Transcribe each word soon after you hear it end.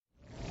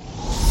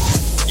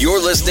You're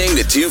listening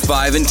to 2,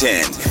 5, and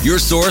 10, your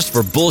source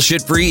for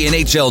bullshit-free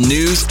NHL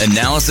news,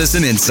 analysis,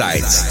 and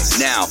insights.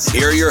 Now,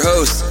 here are your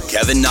hosts,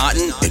 Kevin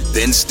Naughton and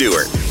Ben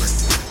Stewart.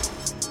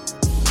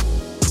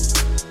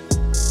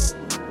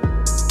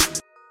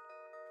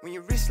 When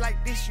you rich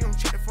like this, you don't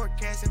check the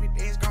forecast, every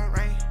day it's gonna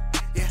rain.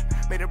 Yeah,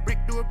 made a brick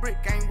do a brick,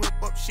 I ain't whip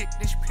up shit,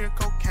 this pure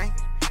cocaine.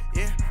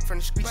 Yeah, from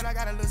the streets, but I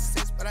got a little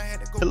sense, but I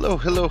had to go.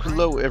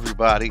 Hello,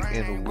 everybody,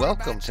 and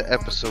welcome to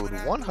episode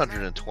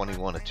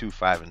 121 of 2,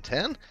 5, and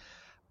 10.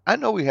 I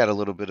know we had a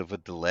little bit of a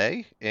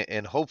delay,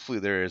 and hopefully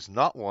there is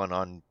not one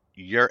on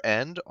your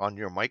end, on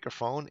your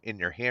microphone, in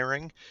your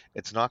hearing.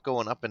 It's not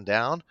going up and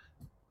down.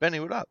 Benny,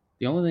 what up?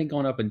 The only thing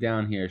going up and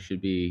down here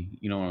should be,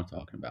 you know what I'm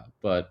talking about.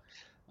 But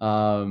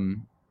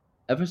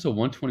episode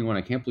 121,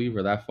 I can't believe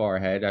we're that far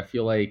ahead. I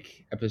feel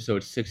like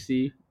episode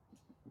 60,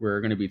 we're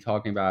going to be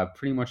talking about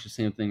pretty much the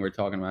same thing we're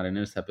talking about in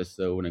this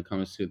episode when it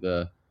comes to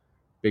the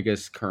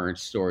biggest current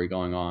story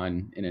going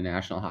on in the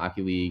National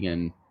Hockey League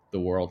and the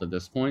world at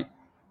this point.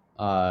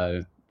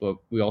 But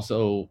we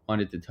also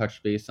wanted to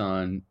touch base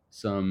on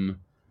some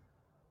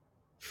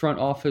front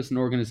office and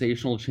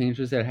organizational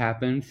changes that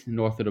happened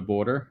north of the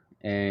border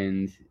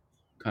and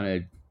kind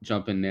of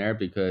jump in there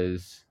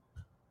because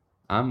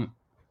I'm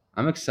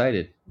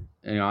excited.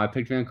 You know, I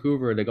picked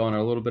Vancouver. They go on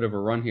a little bit of a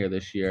run here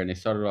this year, and they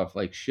started off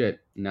like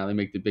shit. Now they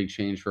make the big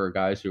change for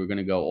guys who are going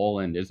to go all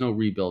in. There's no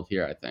rebuild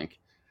here, I think.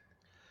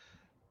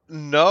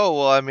 No,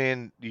 well, I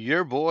mean,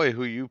 your boy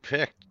who you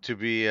picked to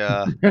be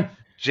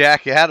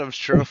Jack Adams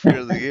Trophy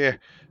of the Year,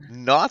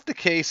 not the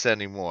case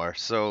anymore.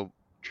 So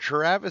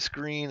Travis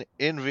Green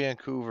in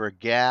Vancouver,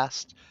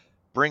 gassed,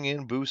 bring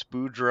in Bruce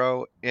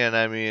Boudreau, and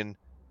I mean,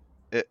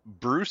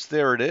 Bruce,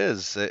 there it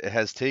is. It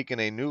has taken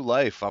a new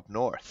life up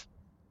north.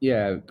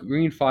 Yeah,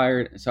 Green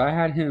fired. So I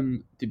had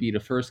him to be the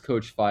first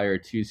coach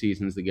fired 2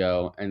 seasons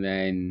ago, and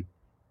then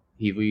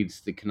he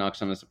leads the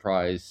Canucks on a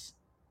surprise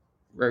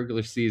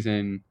regular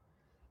season.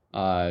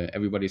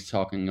 Everybody's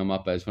talking him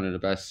up as one of the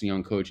best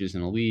young coaches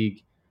in the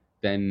league.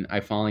 Then I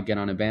finally get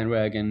on a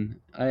bandwagon.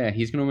 Oh, yeah,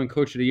 he's going to win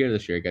Coach of the Year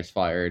this year. He gets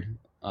fired,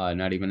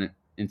 not even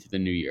into the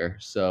new year.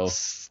 So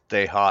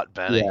stay hot,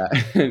 Benny.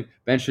 Yeah,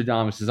 Ben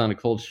Stradamus is on a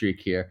cold streak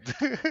here.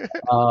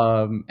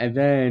 And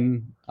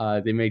then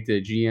they make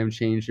the GM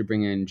change to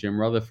bring in Jim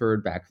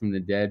Rutherford back from the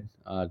dead.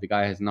 The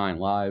guy has 9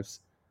 lives.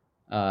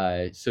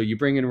 So you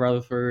bring in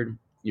Rutherford,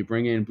 you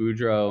bring in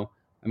Boudreau.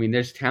 I mean,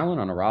 there's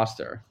talent on a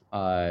roster.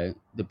 The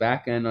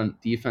back end on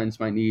defense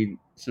might need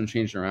some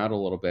changing around a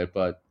little bit,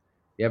 but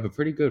they have a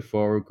pretty good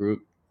forward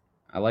group.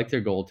 I like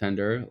their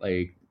goaltender.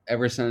 Like,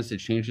 ever since the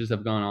changes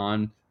have gone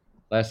on,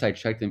 last I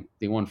checked,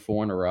 they won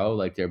 4 in a row.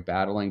 Like, they're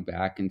battling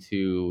back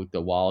into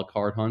the wild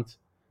card hunt.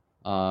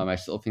 I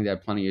still think they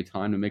have plenty of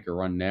time to make a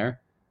run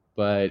there.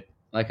 But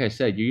like I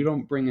said, you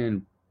don't bring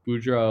in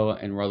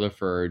Boudreau and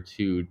Rutherford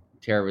to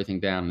tear everything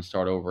down and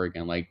start over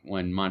again, like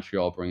when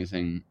Montreal brings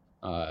in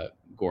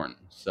Gordon.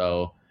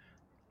 So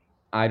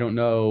I don't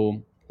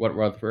know what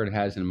Rutherford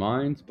has in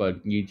mind, but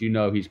you do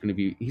know he's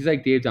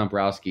like Dave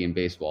Dombrowski in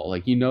baseball.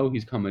 Like, you know,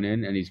 he's coming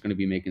in and he's going to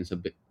be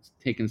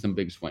taking some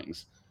big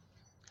swings.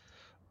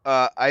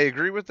 I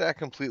agree with that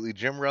completely.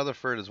 Jim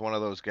Rutherford is one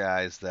of those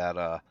guys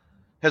that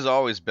has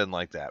always been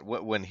like that.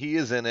 When he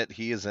is in it,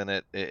 he is in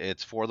it.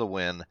 It's for the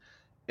win.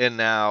 And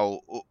now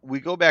we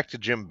go back to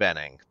Jim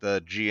Benning,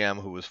 the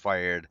GM who was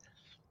fired.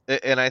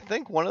 And I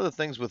think one of the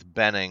things with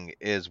Benning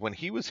is when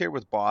he was here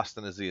with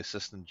Boston as the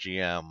assistant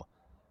GM,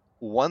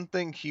 one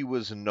thing he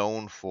was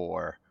known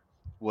for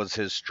was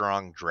his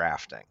strong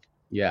drafting.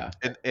 Yeah.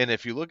 And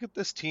if you look at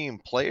this team,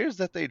 players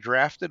that they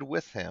drafted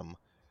with him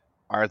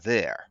are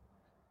there.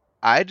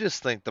 I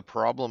just think the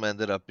problem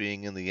ended up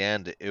being, in the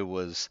end, it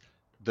was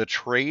the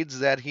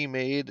trades that he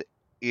made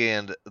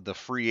and the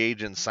free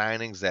agent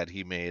signings that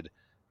he made.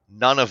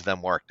 None of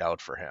them worked out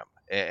for him.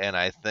 And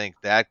I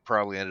think that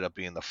probably ended up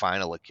being the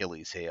final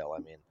Achilles heel. I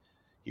mean,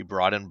 he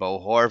brought in Bo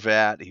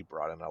Horvat, he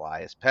brought in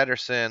Elias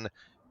Pettersson,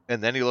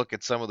 and then you look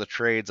at some of the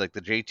trades, like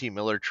the JT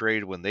Miller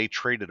trade, when they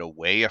traded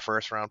away a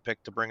first-round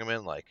pick to bring him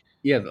in.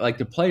 Yeah, like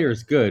the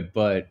player's good,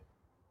 but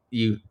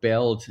you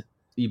bailed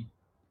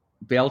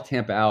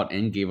Tampa out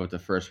and gave up the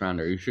first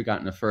rounder. You should have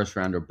gotten the first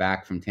rounder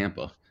back from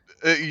Tampa.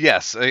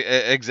 Yes,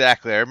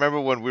 exactly. I remember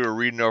when we were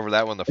reading over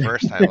that one the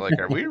first time. Like,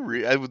 are we?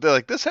 They're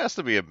like, this has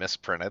to be a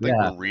misprint. I think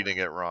we're reading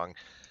it wrong.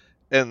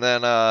 And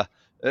then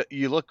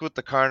you look with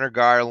the Connor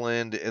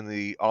Garland and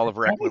the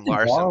Oliver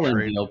Ekman-Larsson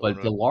trade deal,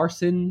 but the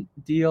Larson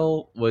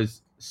deal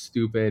was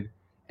stupid,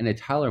 and the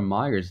Tyler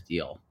Myers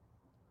deal.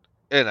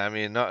 And I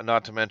mean,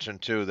 not to mention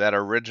too, that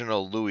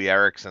original Louis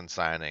Eriksson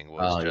signing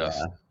was just.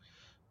 Yeah.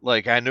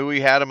 Like, I knew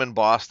he had him in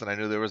Boston. I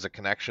knew there was a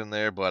connection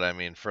there, but I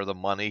mean, for the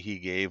money he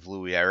gave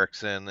Louis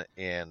Eriksson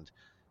and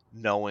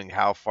knowing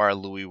how far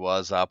Louis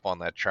was up on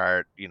that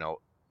chart, you know,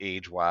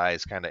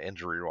 age-wise, kind of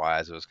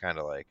injury-wise, it was kind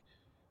of like,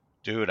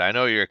 dude, I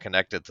know you're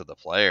connected to the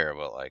player,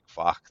 but like,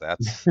 fuck,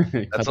 that's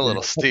a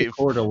little steep.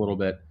 Forward a little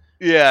bit.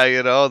 Yeah,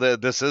 you know,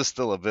 this is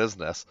still a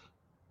business.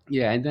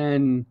 Yeah, and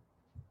then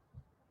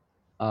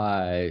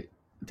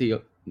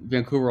the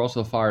Vancouver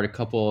also fired a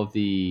couple of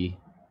the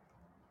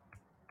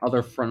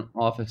other front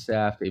office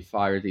staff. They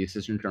fired the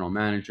assistant general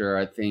manager.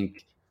 I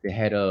think the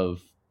head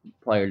of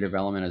player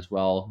development as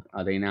well.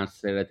 They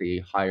announced today that they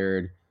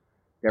hired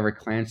Derek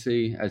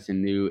Clancy as the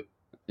new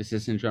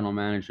assistant general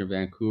manager of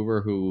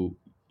Vancouver, who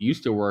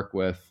used to work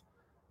with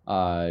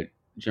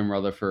Jim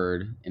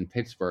Rutherford in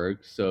Pittsburgh.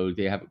 So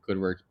they have a good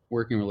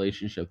working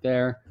relationship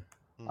there.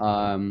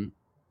 Mhm.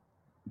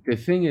 The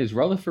thing is,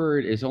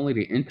 Rutherford is only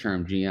the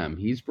interim GM.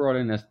 He's brought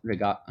in as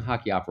the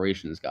hockey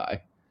operations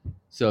guy.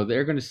 So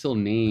they're going to still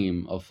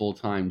name a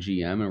full-time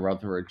GM, and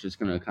Rutherford's just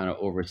going to kind of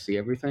oversee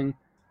everything.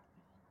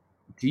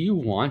 Do you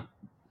want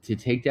to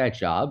take that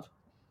job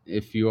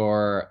if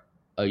you're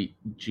a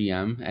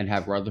GM and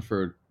have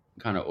Rutherford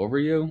kind of over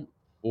you?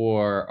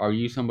 Or are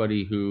you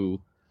somebody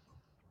who,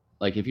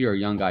 like, if you're a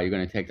young guy, you're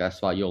going to take that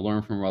spot, you'll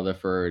learn from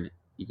Rutherford,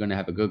 you're going to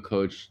have a good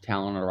coach,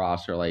 talent on the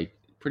roster, like,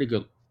 pretty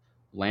good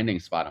landing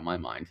spot in my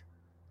mind.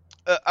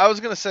 I was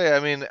gonna say, I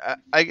mean,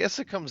 I guess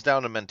it comes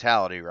down to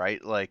mentality,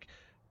 right? Like,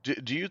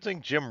 do you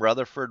think Jim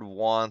Rutherford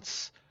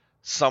wants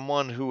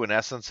someone who, in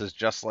essence, is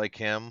just like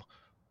him,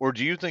 or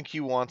do you think he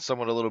wants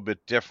someone a little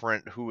bit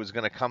different who is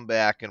going to come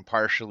back and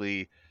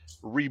partially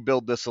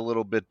rebuild this a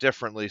little bit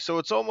differently? So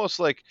it's almost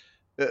like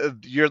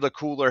you're the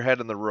cooler head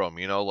in the room,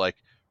 like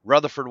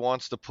Rutherford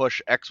wants to push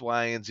X,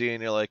 Y, and Z,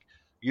 and you're like,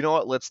 you know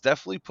what? Let's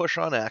definitely push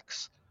on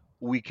X.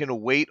 We can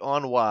wait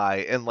on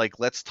Y, and like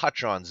let's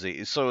touch on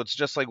Z. So it's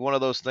just like one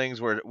of those things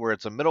where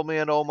it's a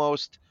middleman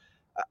almost.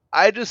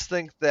 I just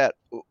think that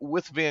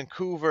with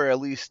Vancouver,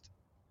 at least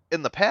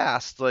in the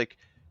past, like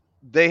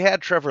they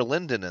had Trevor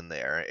Linden in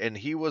there, and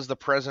he was the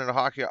president of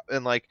hockey,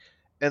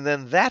 and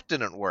then that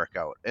didn't work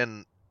out.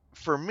 And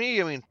for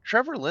me, I mean,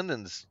 Trevor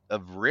Linden's a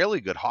really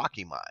good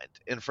hockey mind,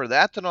 and for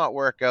that to not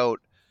work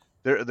out,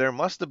 there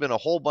must have been a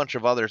whole bunch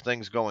of other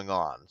things going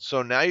on.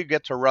 So now you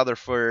get to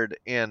Rutherford,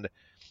 and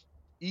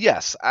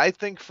yes, I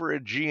think for a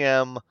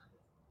GM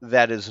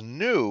that is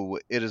new,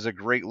 it is a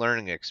great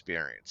learning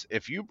experience.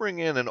 If you bring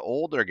in an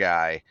older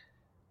guy,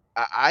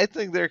 I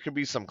think there could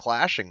be some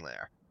clashing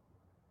there.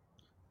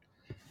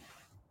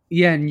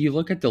 Yeah, and you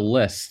look at the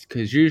list,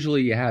 because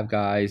usually you have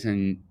guys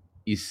and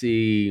you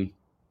see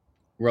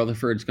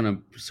Rutherford's going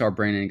to start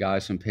bringing in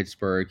guys from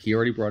Pittsburgh. He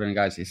already brought in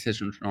guys,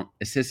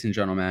 assistant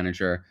general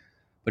manager,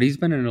 but he's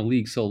been in the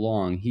league so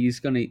long, he's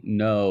going to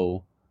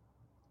know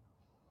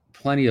have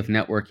plenty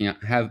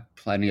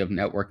of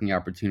networking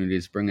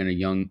opportunities, bring in a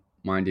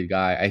young-minded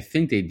guy. I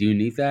think they do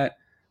need that.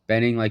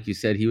 Benning, like you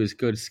said, he was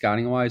good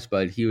scouting-wise,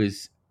 but he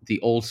was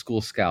the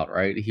old-school scout,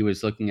 right? He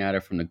was looking at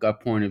it from the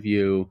gut point of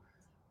view.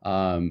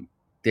 There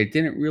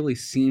didn't really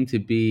seem to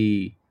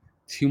be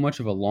too much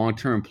of a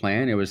long-term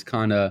plan. It was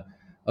kind of,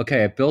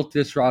 okay, I built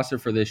this roster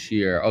for this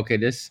year. Okay,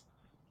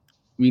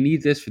 we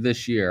need this for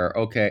this year.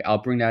 Okay, I'll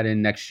bring that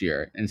in next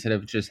year, instead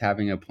of just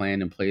having a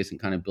plan in place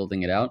and kind of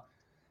building it out.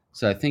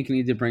 So I think you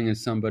need to bring in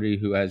somebody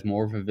who has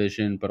more of a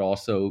vision, but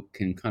also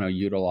can kind of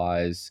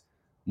utilize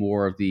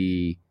more of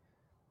the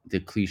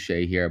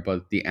cliche here,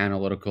 but the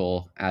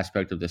analytical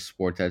aspect of the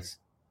sport that's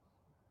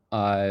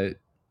kind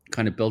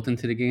of built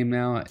into the game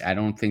now. I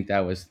don't think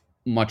that was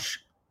much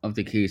of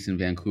the case in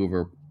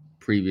Vancouver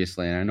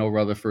previously. And I know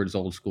Rutherford's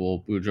old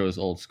school, Boudreau's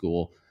old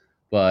school,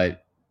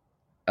 but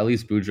at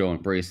least Boudreau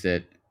embraced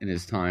it in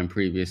his time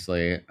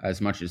previously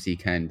as much as he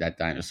can, that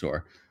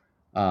dinosaur.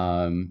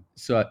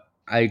 So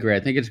I agree. I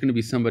think it's going to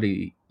be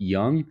somebody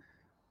young.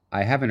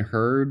 I haven't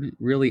heard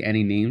really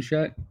any names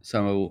yet,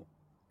 so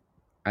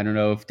I don't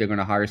know if they're going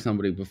to hire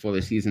somebody before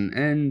the season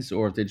ends,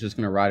 or if they're just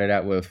going to ride it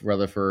out with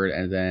Rutherford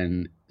and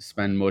then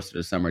spend most of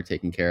the summer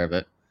taking care of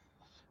it.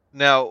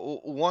 Now,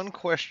 one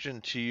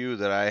question to you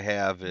that I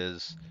have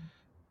is,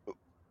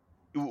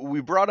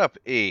 we brought up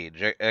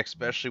age,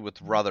 especially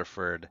with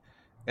Rutherford,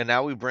 and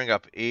now we bring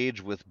up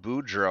age with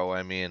Boudreau.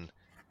 I mean,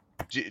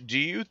 do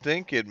you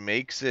think it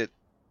makes it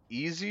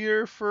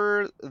easier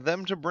for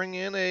them to bring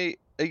in a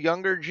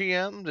younger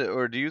GM,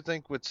 or do you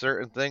think with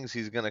certain things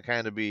he's going to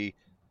kind of be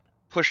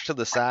pushed to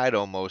the side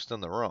almost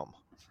in the room?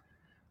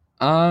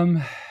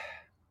 I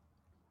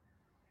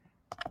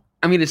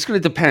mean, it's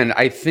going to depend.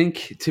 I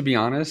think, to be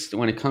honest,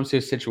 when it comes to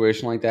a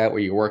situation like that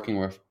where you're working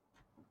with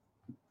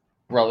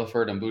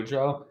Rutherford and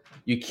Boudreau,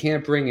 you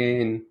can't bring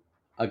in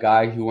a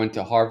guy who went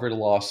to Harvard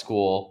Law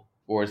School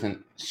or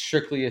isn't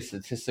strictly a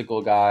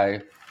statistical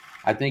guy.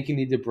 I think you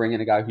need to bring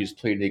in a guy who's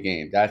played the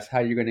game. That's how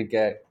you're going to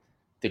get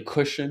the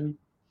cushion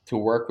to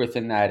work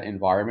within that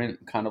environment,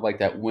 kind of like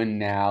that win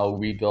now,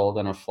 rebuild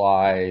on a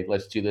fly,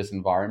 let's do this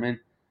environment,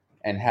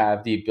 and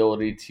have the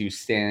ability to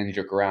stand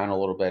your ground a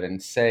little bit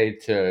and say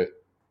to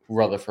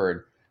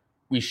Rutherford,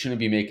 we shouldn't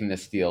be making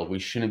this deal. We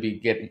shouldn't be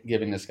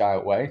giving this guy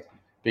away,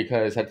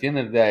 because at the end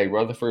of the day,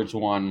 Rutherford's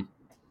won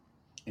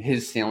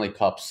his Stanley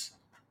Cups.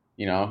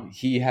 You know,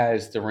 he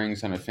has the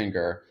rings on a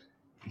finger.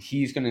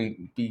 He's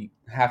going to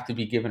have to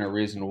be given a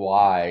reason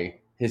why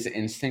his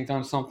instinct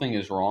on something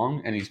is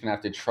wrong, and he's going to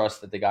have to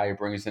trust that the guy who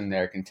brings in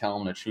there can tell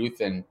him the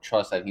truth and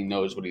trust that he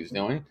knows what he's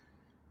doing.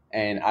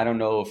 And I don't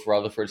know if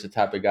Rutherford's the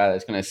type of guy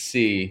that's going to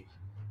see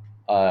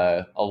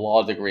a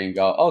law degree and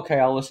go, okay,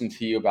 I'll listen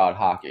to you about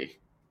hockey.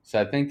 So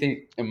I think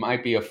it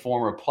might be a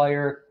former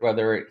player,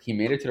 whether he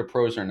made it to the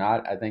pros or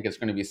not. I think it's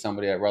going to be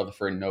somebody that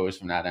Rutherford knows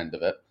from that end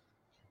of it.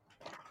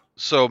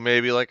 So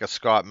maybe like a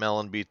Scott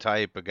Mellenby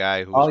type, a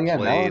guy who's Oh yeah,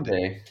 played.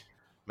 Mellenby.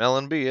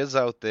 Mellenby is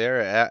out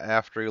there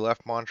after he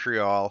left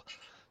Montreal.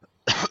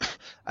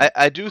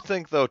 I do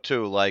think though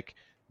too, like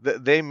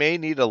they may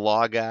need a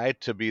law guy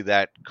to be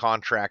that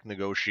contract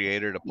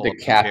negotiator to pull The up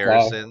cap guy.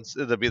 comparisons,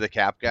 to be the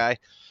cap guy.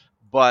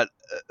 But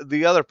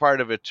the other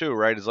part of it too,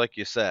 right, is like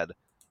you said.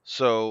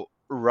 So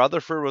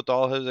Rutherford, with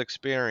all his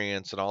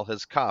experience and all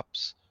his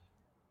cups,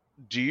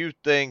 do you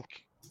think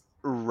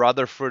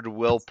Rutherford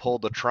will pull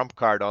the trump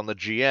card on the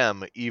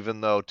GM, even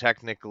though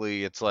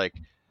technically it's like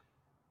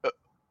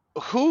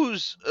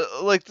who's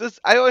like this?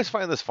 I always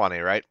find this funny,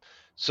 right?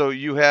 So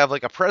you have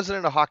like a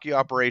president of hockey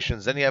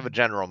operations, then you have a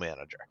general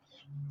manager.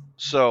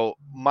 So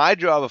my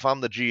job, if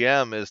I'm the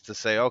GM, is to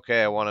say,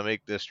 okay, I want to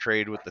make this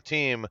trade with the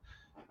team.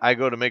 I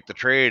go to make the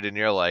trade, and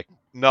you're like,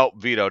 nope,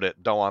 vetoed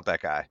it. Don't want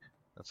that guy.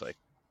 It's like,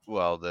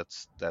 well,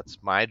 that's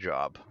my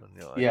job. And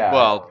you're like, Yeah.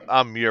 well,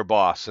 I'm your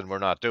boss, and we're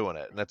not doing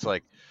it. And it's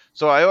like,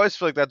 so I always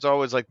feel like that's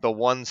always like the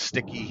one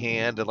sticky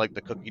hand and like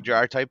the cookie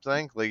jar type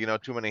thing. Like,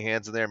 too many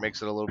hands in there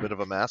makes it a little bit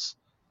of a mess.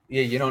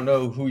 Yeah, you don't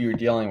know who you're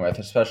dealing with,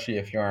 especially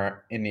if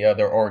you're in the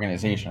other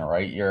organization,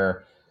 right?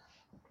 You're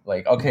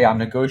like, okay, I'm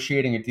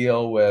negotiating a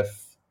deal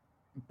with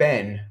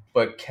Ben,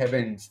 but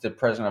Kevin's the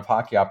president of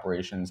hockey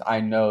operations.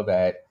 I know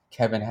that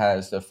Kevin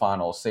has the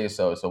final say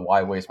so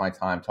why waste my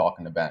time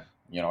talking to Ben?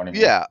 You know what I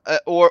mean? Yeah,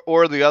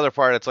 or the other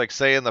part, it's like,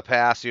 say in the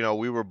past,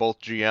 we were both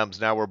GMs,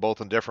 now we're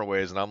both in different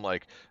ways, and I'm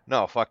like,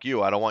 no, fuck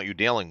you, I don't want you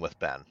dealing with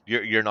Ben.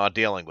 You're not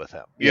dealing with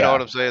him. You know what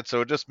I'm saying?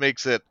 So it just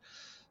makes it,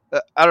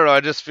 I don't know.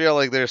 I just feel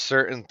like there's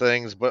certain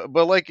things, but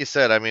like you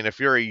said, I mean, if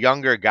you're a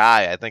younger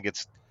guy, I think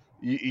it's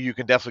you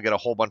can definitely get a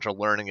whole bunch of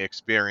learning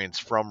experience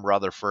from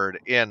Rutherford.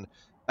 And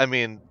I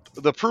mean,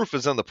 the proof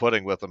is in the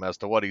pudding with him as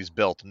to what he's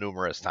built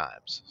numerous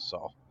times.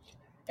 So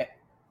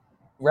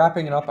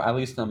wrapping it up, at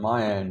least on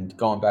my end,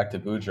 going back to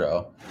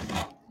Boudreau,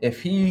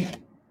 if he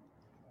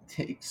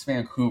takes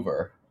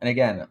Vancouver, and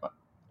again,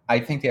 I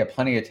think they have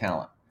plenty of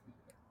talent.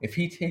 If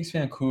he takes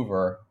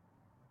Vancouver,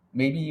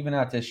 maybe even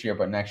not this year,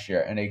 but next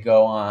year, and they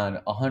go on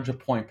a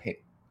 100-point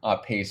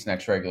pace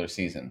next regular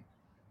season,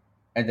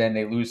 and then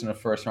they lose in the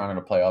first round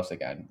of the playoffs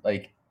again,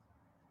 like,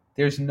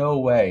 there's no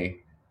way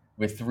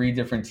with three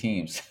different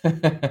teams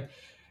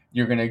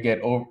you're going to get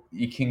over.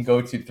 You can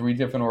go to three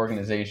different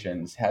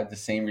organizations, have the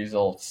same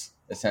results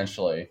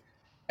essentially,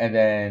 and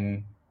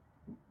then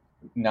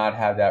not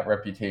have that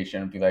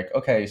reputation and be like,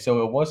 okay,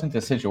 so it wasn't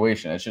the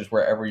situation. It's just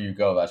wherever you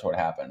go, that's what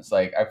happens.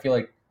 Like, I feel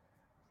like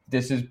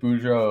this is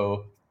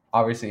Boudreau,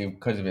 obviously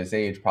because of his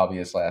age, probably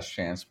his last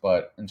chance,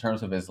 but in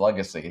terms of his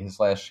legacy, his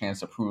last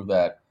chance to prove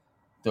that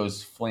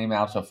those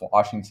flameouts of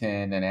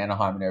Washington and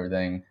Anaheim and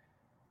everything,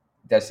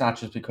 that's not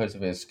just because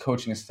of his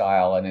coaching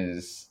style and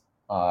his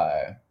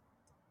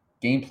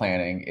game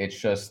planning. It's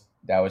just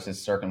that was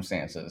his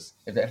circumstances.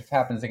 If that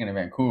happens again in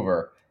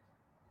Vancouver,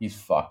 he's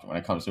fucked when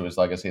it comes to his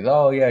legacy.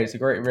 Oh, yeah, he's a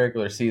great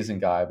regular season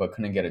guy, but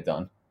couldn't get it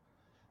done.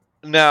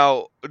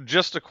 Now,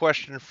 just a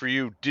question for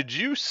you. Did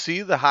you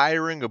see the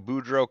hiring of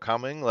Boudreau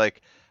coming?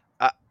 Like,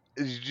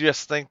 you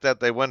just think that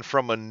they went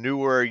from a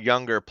newer,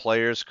 younger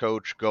players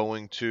coach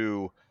going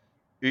to,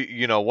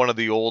 one of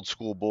the old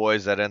school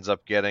boys that ends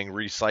up getting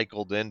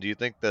recycled in? Do you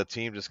think the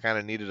team just kind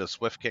of needed a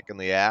swift kick in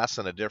the ass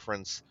and a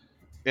difference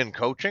in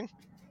coaching?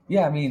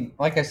 Yeah, I mean,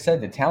 like I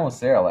said, the talent's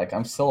there. Like,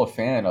 I'm still a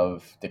fan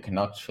of the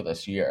Canucks for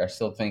this year. I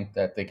still think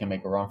that they can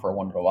make a run for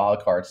one of the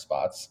wild card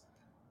spots.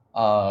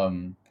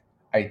 I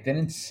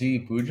didn't see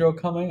Boudreau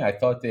coming. I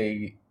thought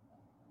they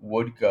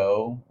would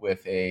go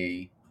with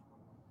a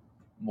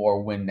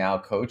more win now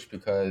coach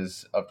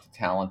because of the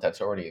talent that's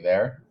already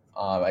there.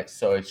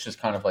 So it's just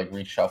kind of like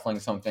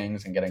reshuffling some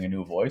things and getting a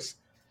new voice.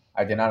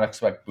 I did not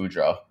expect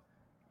Boudreau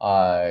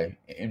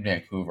in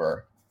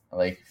Vancouver.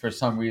 Like, for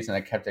some reason, I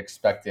kept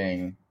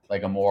expecting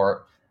like a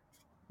more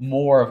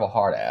of a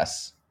hard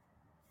ass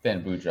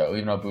than Boudreau.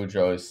 Even though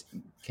Boudreau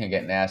can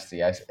get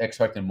nasty, I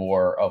expected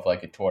more of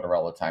like a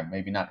Tortorella type.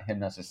 Maybe not him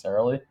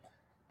necessarily,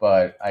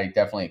 but I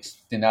definitely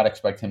did not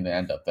expect him to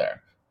end up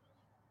there.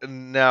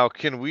 Now,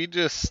 can we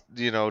just,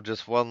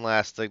 just one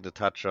last thing to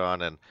touch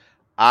on? And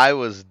I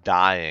was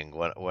dying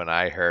when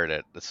I heard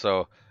it.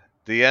 So,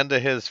 the end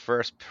of his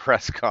first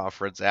press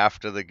conference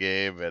after the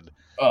game, and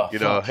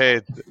fuck. hey,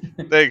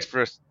 thanks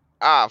for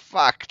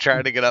fuck,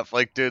 trying to get up.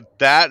 Like, dude,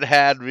 that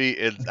had me,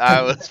 and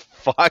I was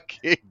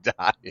fucking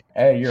dying.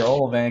 Hey, you're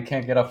old, man.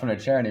 Can't get up from a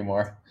chair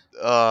anymore.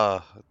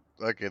 Oh,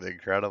 fucking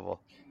incredible.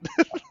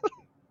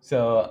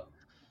 So,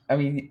 I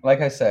mean,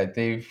 like I said,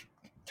 they've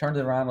turned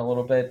it around a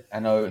little bit. I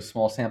know it's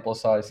small sample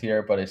size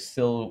here, but it's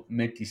still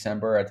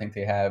mid-December. I think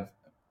they have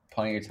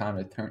plenty of time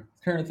to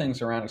turn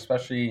things around,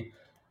 especially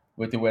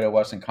with the way the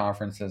Western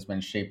Conference has been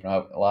shaping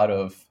up. A lot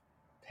of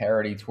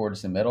parity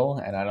towards the middle,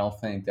 and I don't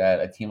think that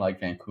a team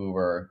like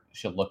Vancouver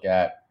should look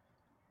at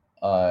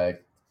a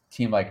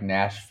team like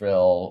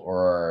Nashville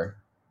or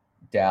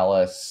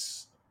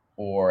Dallas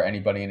or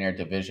anybody in their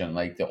division.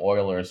 Like, the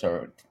Oilers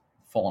are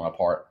falling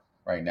apart.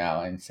 right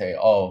now and say,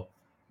 oh,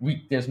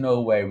 there's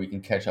no way we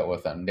can catch up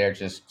with them. They're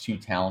just too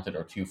talented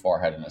or too far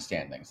ahead in the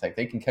standings. Like,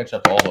 they can catch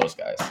up to all those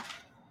guys.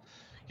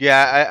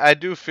 Yeah, I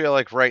do feel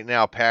like right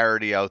now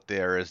parity out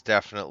there is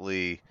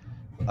definitely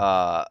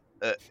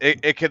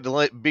it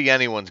could be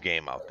anyone's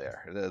game out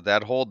there.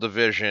 That whole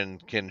division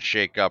can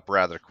shake up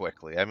rather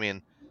quickly. I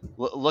mean,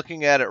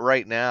 looking at it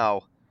right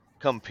now,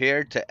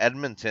 compared to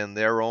Edmonton,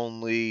 they're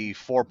only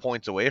 4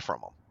 points away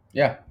from them.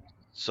 Yeah.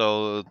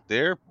 So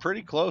they're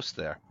pretty close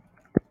there.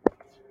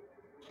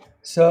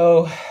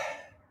 So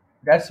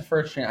that's the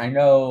first thing. I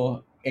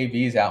know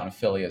AV's out in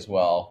Philly as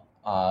well.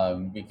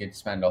 We could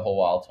spend a whole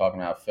while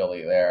talking about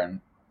Philly there,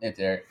 and if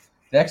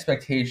the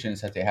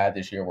expectations that they had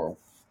this year were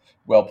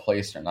well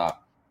placed or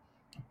not.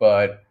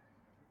 But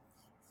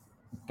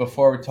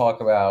before we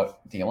talk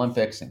about the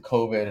Olympics and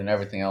COVID and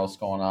everything else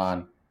going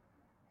on,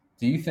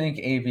 do you think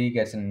AV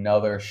gets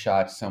another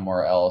shot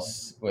somewhere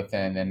else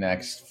within the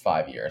next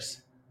 5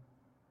 years?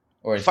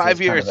 Or is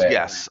 5 years, kind of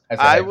yes. as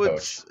a head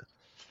coach?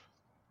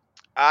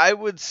 I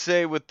would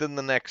say within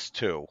the next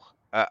 2.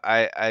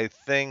 I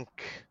think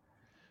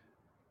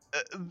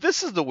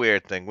this is the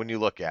weird thing when you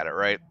look at it,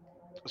 right?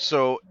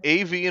 So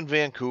AV in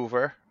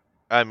Vancouver,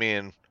 I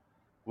mean,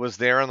 was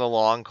there in the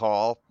long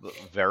call,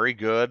 very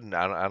good, and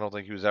I don't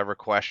think he was ever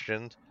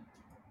questioned.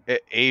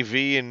 AV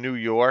in New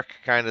York,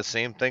 kind of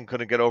same thing.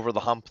 Couldn't get over the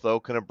hump though.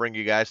 Couldn't bring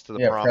you guys to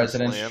the promised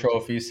President's land.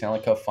 Trophy, Stanley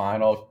Cup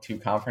Final, 2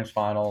 conference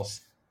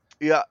finals.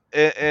 Yeah,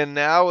 and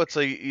now it's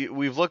like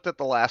we've looked at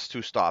the last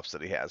 2 stops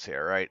that he has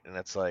here, right? And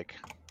it's like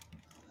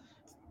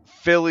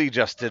Philly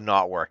just did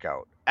not work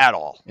out at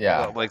all.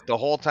 Yeah, like the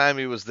whole time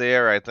he was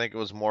there, I think it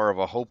was more of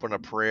a hope and a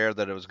prayer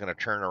that it was going to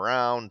turn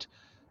around.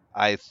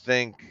 I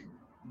think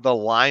the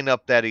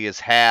lineup that he has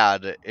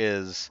had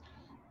is,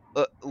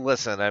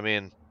 listen, I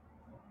mean,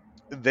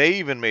 they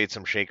even made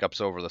some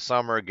shakeups over the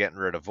summer, getting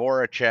rid of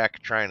Voracek,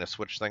 trying to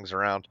switch things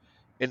around,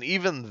 and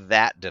even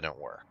that didn't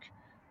work.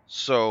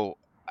 So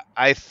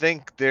I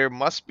think there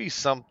must be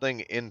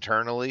something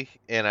internally,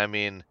 and I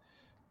mean,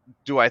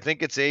 do I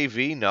think it's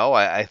AV? No,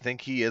 I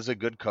think he is a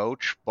good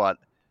coach, but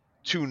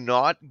to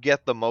not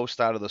get the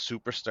most out of the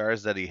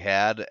superstars that he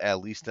had,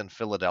 at least in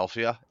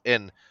Philadelphia,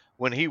 and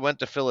when he went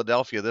to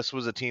Philadelphia, this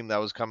was a team that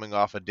was coming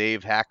off of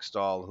Dave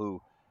Hackstall,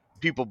 who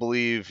people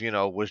believe,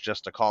 was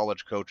just a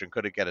college coach and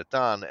couldn't get it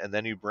done. And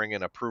then you bring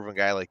in a proven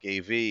guy like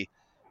AV,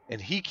 and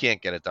he can't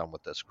get it done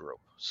with this group.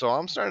 So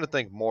I'm starting to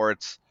think more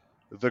it's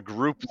the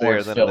group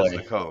there than Philly. it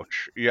is the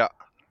coach. Yeah.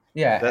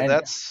 Yeah.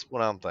 That's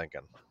what I'm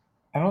thinking.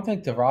 I don't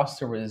think the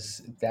roster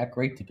was that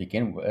great to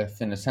begin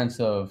with, in the sense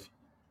of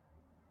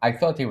I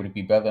thought they would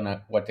be better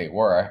than what they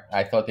were.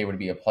 I thought they would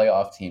be a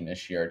playoff team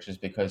this year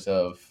just because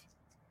of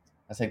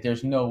I was like,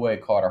 there's no way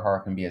Carter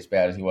Hart can be as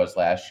bad as he was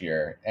last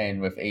year. And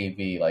with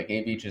AV, like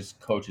AV just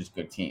coaches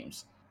good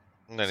teams.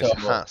 And then he's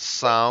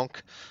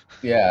sunk.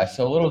 Yeah,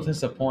 so a little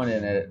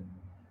disappointed in it.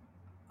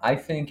 I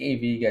think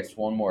AV gets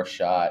one more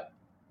shot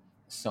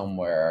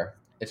somewhere.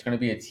 It's going to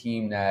be a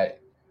team that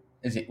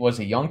was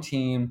a young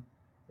team.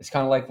 It's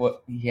kind of like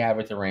what he had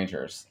with the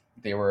Rangers.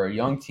 They were a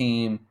young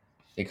team.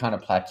 They kind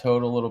of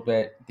plateaued a little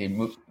bit. They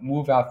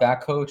move out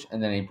that coach,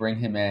 and then they bring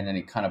him in, and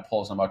he kind of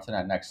pulls them up to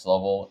that next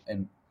level.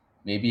 And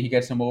maybe he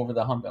gets him over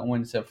the hump and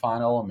wins the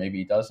final, maybe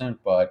he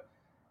doesn't, but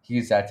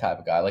he's that type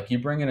of guy. Like, you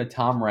bring in a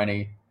Tom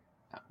Rennie,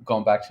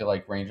 going back to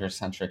like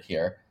Rangers-centric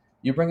here,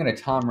 you bring in a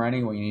Tom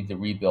Rennie when you need to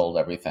rebuild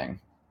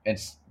everything and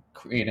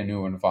create a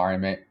new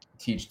environment,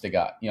 teach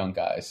the young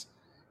guys.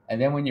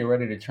 And then when you're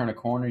ready to turn a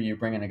corner, you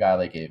bring in a guy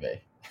like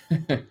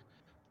AV.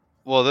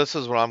 Well, this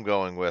is what I'm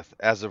going with.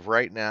 As of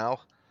right now,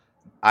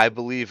 I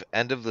believe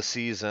end of the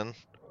season,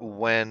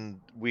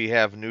 when we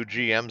have new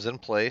GMs in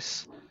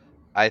place,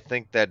 I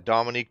think that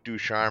Dominique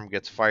Ducharme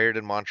gets fired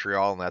in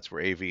Montreal, and that's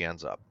where AV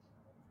ends up.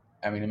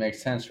 I mean, it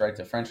makes sense, right?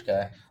 The French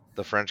guy.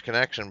 The French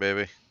connection,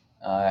 baby.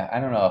 I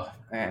don't know.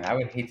 Man, I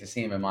would hate to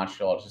see him in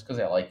Montreal just because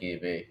I like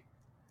AV.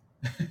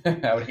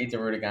 I would hate to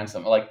root against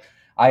him. Like,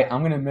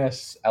 I'm going to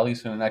miss, at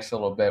least for the next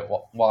little bit,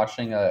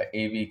 watching a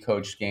AV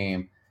coach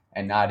game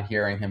and not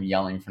hearing him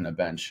yelling from the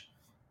bench.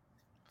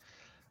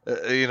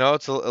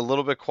 It's a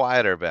little bit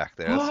quieter back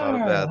there. That's not a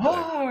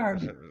bad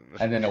thing.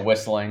 And then a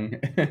whistling.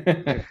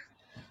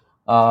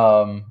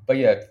 But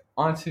yeah,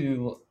 on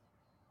to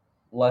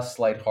less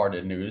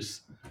lighthearted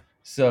news.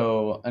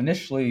 So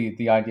initially,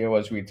 the idea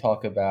was we'd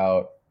talk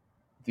about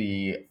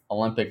the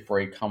Olympic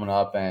break coming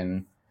up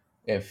and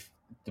if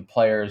the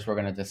players were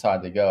going to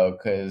decide to go,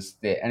 because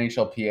the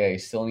NHLPA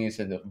still needs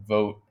to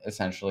vote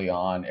essentially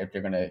on if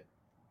they're going to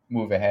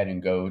move ahead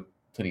and go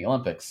to the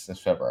Olympics this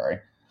February.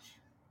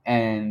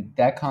 And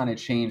that kind of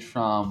changed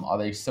from, are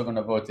they still going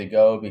to vote to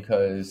go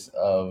because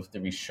of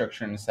the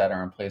restrictions that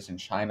are in place in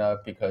China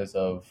because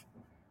of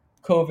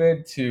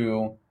COVID,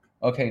 to,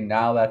 okay,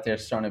 now that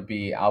there's starting to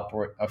be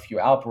a few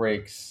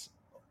outbreaks,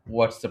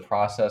 what's the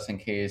process in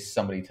case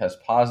somebody tests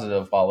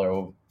positive while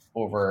they're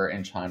over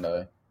in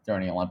China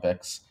during the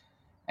Olympics?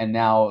 And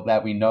now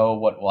that we know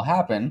what will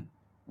happen,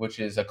 which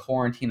is a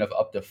quarantine of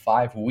up to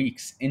 5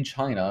 weeks in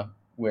China,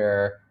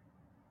 where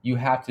you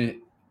have to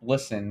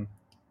listen,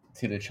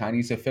 to the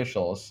Chinese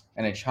officials,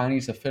 and the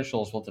Chinese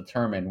officials will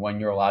determine when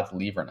you're allowed to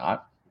leave or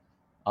not.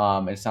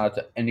 It's not up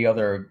to any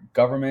other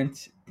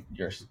government.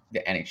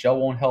 The NHL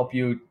won't help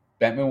you.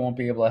 Bettman won't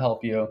be able to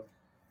help you.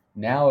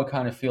 Now it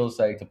kind of feels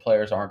like the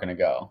players aren't going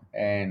to go.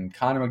 And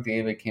Connor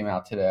McDavid came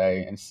out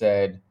today and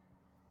said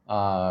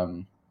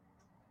the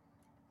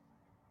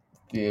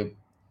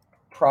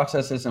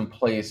processes in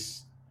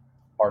place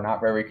are not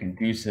very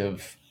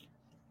conducive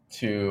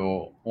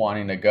to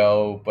wanting to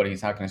go, but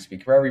he's not going to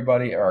speak for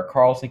everybody. Eric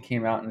Carlson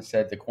came out and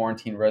said the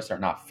quarantine risks are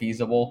not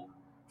feasible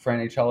for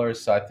NHLers.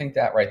 So I think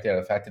that right there,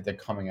 the fact that they're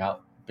coming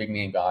out, big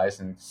name guys,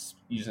 and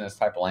using this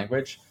type of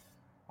language,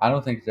 I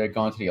don't think they're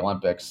going to the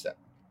Olympics,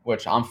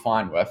 which I'm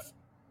fine with.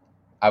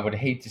 I would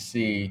hate to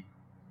see,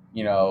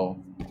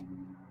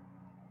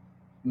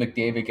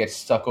 McDavid gets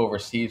stuck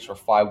overseas for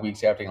 5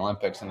 weeks after the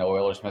Olympics and the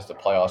Oilers miss the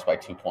playoffs by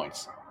 2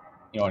 points.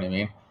 You know what I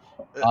mean?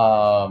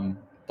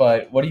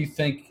 But what do you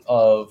think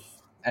of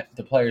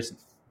the players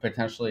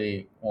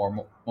potentially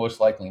or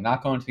most likely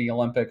not going to the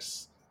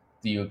Olympics?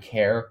 Do you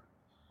care?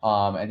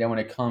 And then when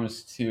it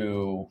comes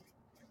to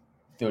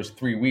those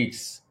 3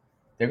 weeks,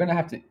 they're going to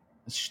have to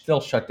still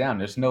shut down.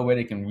 There's no way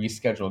they can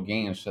reschedule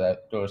games for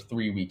those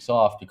 3 weeks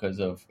off because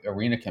of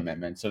arena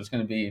commitments. So it's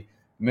going to be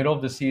middle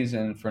of the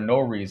season for no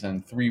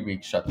reason, 3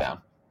 weeks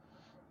shutdown.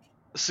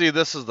 See,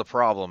 this is the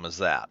problem is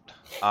that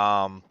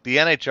the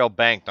NHL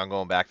banked on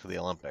going back to the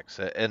Olympics,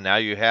 and now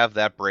you have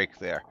that break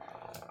there.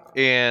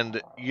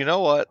 And you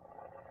know what?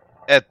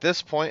 At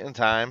this point in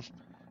time,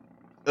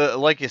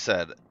 like you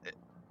said,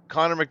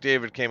 Connor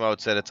McDavid came out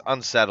and said it's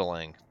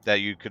unsettling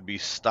that you could be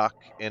stuck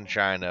in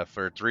China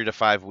for 3 to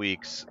 5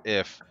 weeks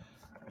if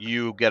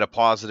you get a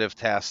positive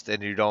test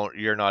and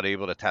you're not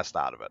able to test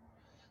out of it.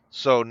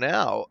 So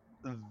now,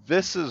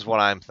 this is what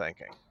I'm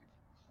thinking.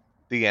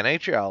 The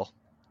NHL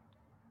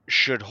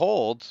should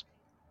hold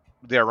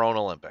their own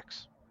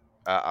Olympics.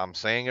 I'm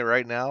saying it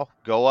right now.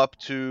 Go up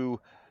to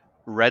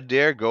Red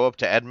Deer, go up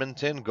to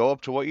Edmonton, go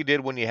up to what you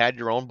did when you had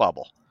your own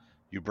bubble.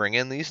 You bring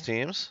in these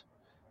teams,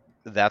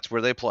 that's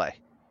where they play.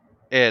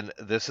 And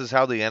this is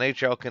how the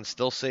NHL can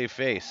still save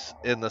face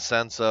in the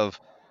sense of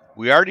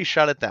we already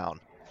shut it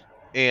down.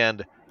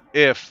 And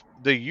if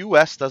the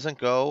US doesn't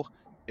go,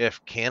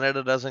 if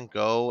Canada doesn't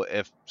go,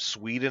 if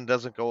Sweden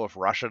doesn't go, if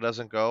Russia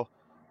doesn't go,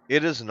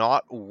 it is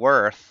not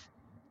worth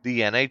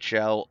the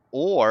NHL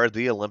or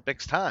the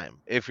Olympics time.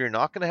 If you're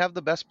not going to have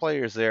the best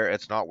players there,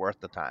 it's not worth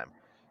the time.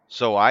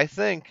 So I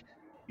think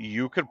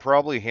you could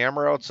probably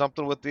hammer out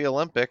something with the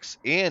Olympics,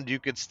 and you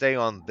could stay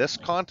on this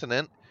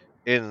continent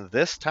in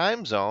this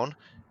time zone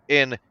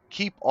and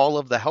keep all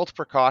of the health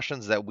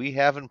precautions that we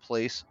have in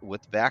place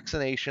with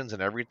vaccinations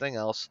and everything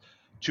else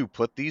to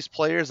put these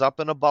players up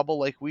in a bubble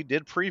like we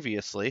did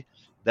previously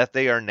that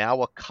they are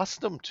now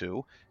accustomed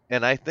to.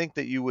 And I think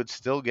that you would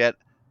still get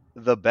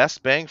the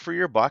best bang for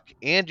your buck,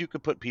 and you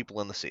could put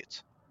people in the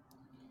seats.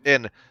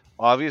 And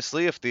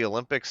obviously, if the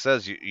Olympics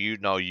says you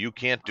know you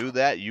can't do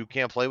that, you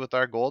can't play with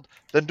our gold,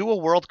 then do a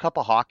World Cup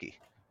of hockey.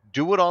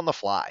 Do it on the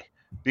fly.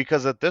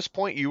 Because at this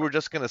point, you were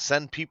just going to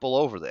send people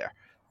over there.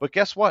 But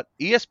guess what?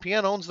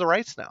 ESPN owns the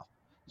rights now.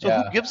 So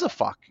who gives a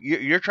fuck?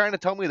 You're trying to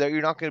tell me that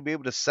you're not going to be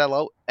able to sell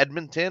out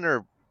Edmonton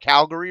or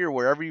Calgary or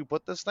wherever you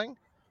put this thing?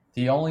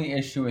 The only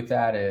issue with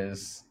that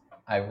is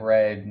I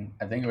read,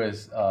 I think it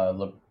was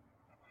LeBron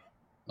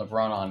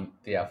on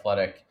The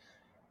Athletic.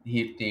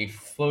 They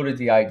floated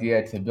the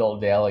idea to Bill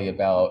Daly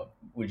about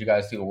would you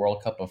guys do a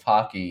World Cup of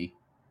hockey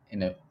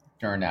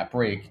during that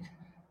break,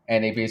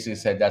 and they basically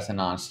said that's a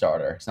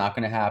non-starter. It's not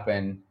going to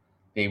happen.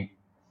 They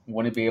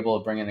wouldn't be able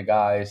to bring in the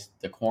guys.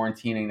 The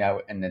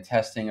quarantining and the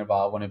testing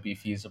involved wouldn't be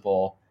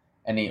feasible.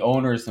 And the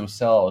owners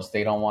themselves,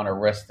 they don't want to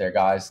risk their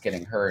guys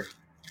getting hurt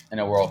in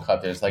a World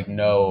Cup. There's like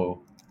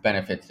no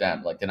benefit to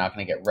them. Like they're not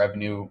going to get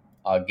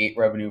gate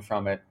revenue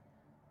from it.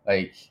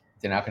 Like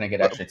they're not going to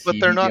get extra TV But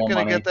they're not going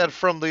money. to get that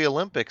from the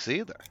Olympics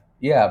either.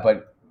 Yeah,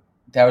 but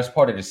that was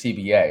part of the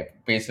CBA.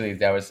 Basically,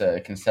 that was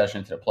a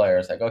concession to the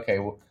players. Like, okay,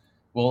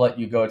 we'll let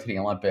you go to the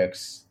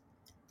Olympics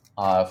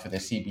for the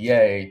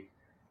CBA,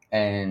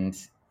 and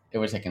it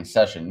was a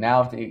concession.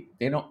 Now, if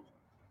they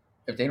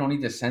don't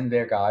need to send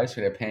their guys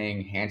who they're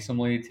paying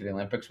handsomely to the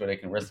Olympics, where they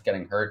can risk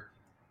getting hurt,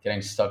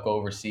 getting stuck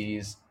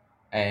overseas,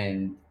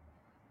 and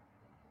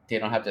they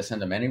don't have to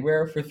send them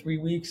anywhere for 3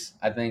 weeks,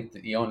 I think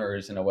the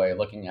owners, in a way,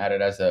 looking at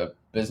it as a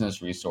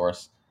business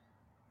resource,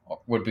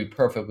 would be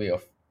perfectly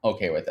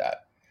okay with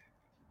that.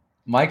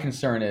 My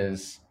concern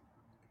is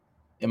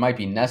it might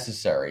be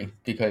necessary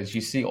because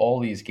you see all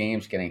these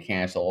games getting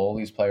canceled, all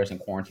these players in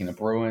quarantine. The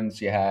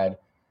Bruins, you had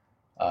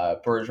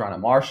Bergeron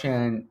and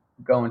Marchand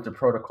go into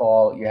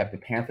protocol. You have the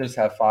Panthers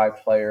have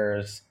 5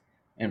 players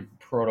in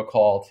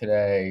protocol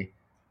today.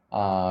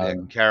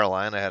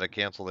 Carolina had to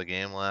cancel the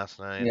game last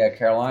night. Yeah,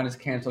 Carolina's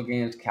canceled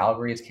games.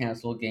 Calgary's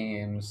canceled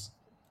games.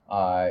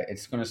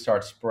 It's going to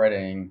start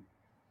spreading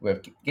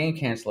with game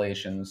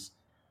cancellations.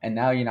 And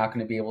now you're not going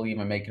to be able to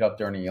even make it up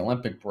during the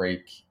Olympic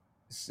break.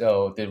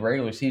 So the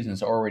regular season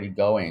is already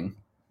going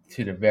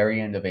to the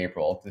very end of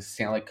April. The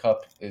Stanley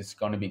Cup is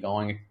going to be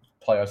going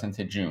playoffs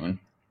into June,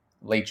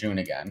 late June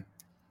again.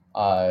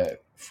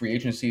 Free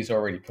agency is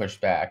already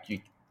pushed back.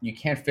 You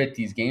can't fit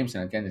these games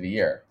in at the end of the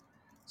year.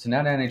 So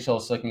now the NHL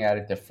is looking at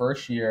it. The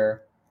first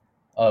year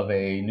of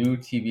a new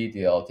TV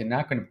deal, they're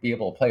not going to be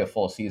able to play a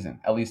full season.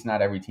 At least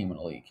not every team in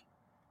the league.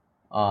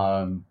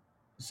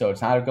 So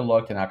it's not a good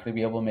look. They're not going to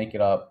be able to make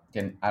it up.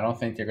 Then I don't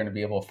think they're going to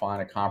be able to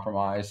find a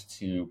compromise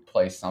to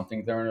play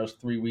something during those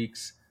 3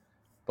 weeks.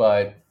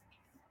 But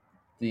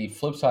the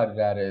flip side of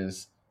that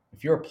is,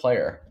 if you're a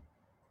player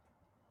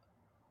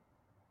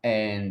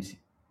and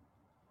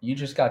you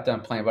just got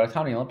done playing, by the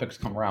time the Olympics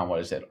come around, what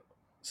is it,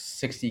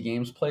 60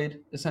 games played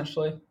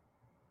essentially?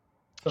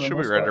 Should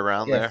be right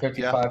around there.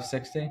 55,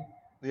 60.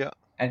 Yeah.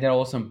 And then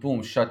all of a sudden,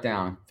 boom, shut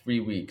down 3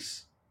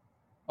 weeks.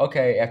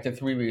 Okay, after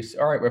 3 weeks,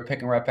 all right, we're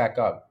picking right back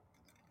up.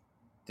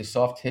 The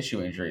soft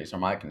tissue injuries are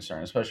my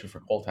concern, especially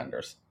for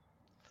goaltenders.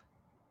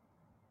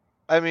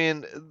 I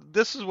mean,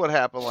 this is what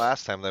happened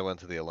last time they went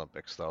to the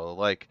Olympics, though.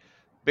 Like,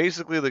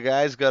 basically, the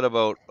guys got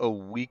about a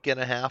week and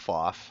a half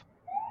off,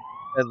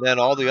 and then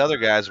all the other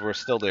guys were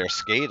still there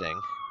skating.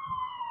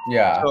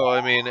 Yeah. So,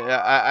 I mean,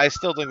 I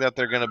still think that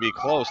they're going to be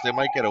close. They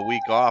might get a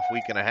week off,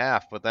 week and a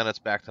half, but then it's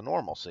back to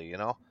normalcy, you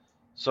know?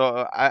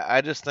 So,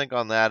 I just think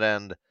on that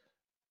end,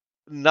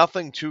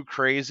 nothing too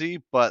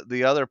crazy, but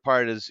the other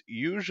part is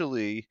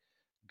usually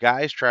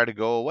guys try to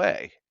go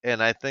away.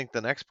 And I think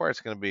the next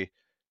part's going to be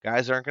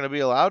guys aren't going to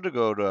be allowed to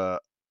go to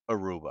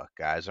Aruba.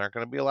 Guys aren't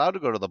going to be allowed to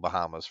go to the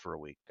Bahamas for a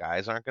week.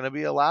 Guys aren't going to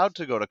be allowed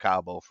to go to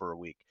Cabo for a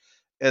week.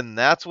 And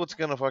that's what's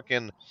going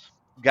to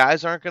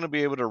guys aren't going to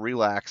be able to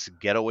relax,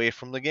 get away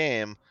from the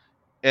game,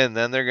 and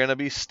then they're going to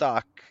be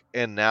stuck.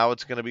 And now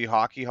it's going to be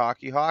hockey,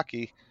 hockey,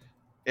 hockey.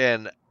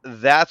 And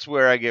that's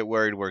where I get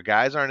worried, where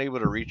guys aren't able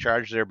to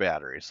recharge their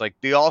batteries. Like,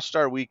 the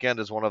All-Star weekend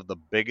is one of the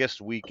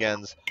biggest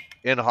weekends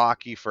in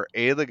hockey for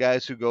the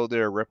guys who go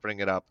there ripping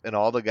it up, and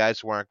all the guys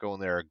who aren't going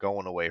there are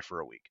going away for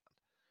a weekend.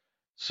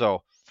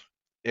 So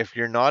if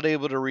you're not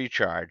able to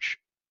recharge,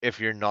 if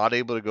you're not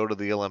able to go to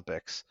the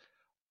Olympics,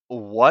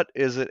 what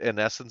is it in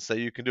essence that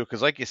you can do?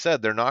 Because like you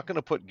said, they're not going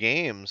to put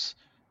games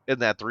in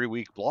that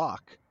 3-week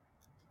block,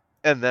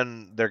 and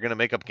then they're going to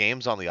make up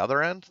games on the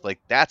other end. Like,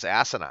 that's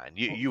asinine.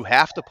 You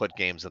have to put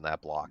games in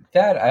that block.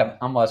 That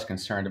I'm less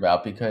concerned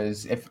about,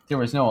 because if there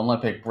was no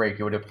Olympic break,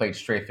 you would have played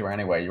straight through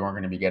anyway. You weren't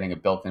going to be getting a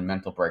built-in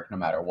mental break no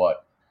matter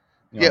what.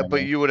 You know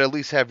but you would at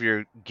least have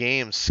your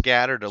games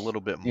scattered a little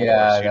bit more,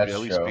 yeah, so you'd that's at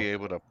least true. be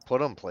able to put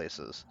them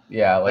places.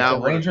 Yeah, like now,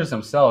 the Rangers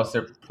themselves,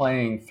 they're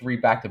playing 3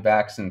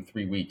 back-to-backs in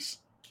 3 weeks.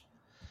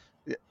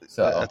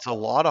 So it's a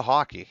lot of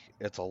hockey.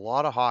 It's a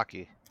lot of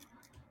hockey.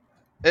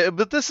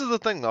 But this is the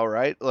thing, though,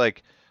 right?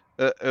 Like,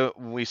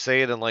 we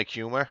say it in, like,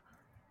 humor,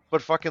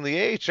 but fucking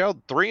the AHL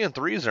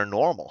 3-3s are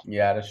normal.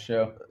 Yeah, that's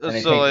true. And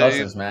they take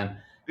buses, man.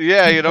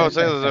 Yeah, you know what I'm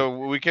saying? So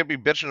we can't be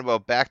bitching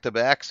about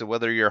back-to-backs,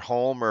 whether you're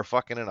home or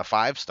fucking in a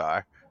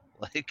 5-star.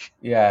 Like,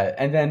 yeah,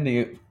 and then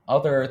the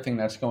other thing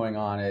that's going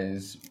on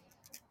is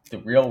the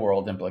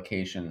real-world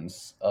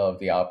implications of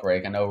the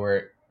outbreak. I know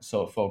we're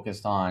so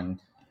focused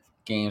on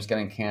games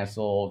getting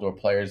canceled or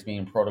players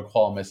being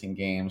protocol missing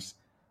games,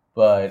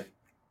 but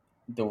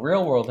the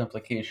real-world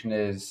implication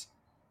is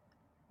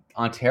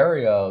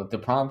Ontario, the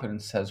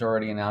province, has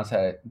already announced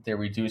that they're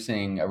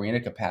reducing arena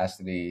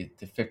capacity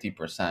to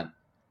 50%.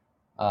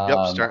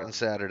 Yep, starting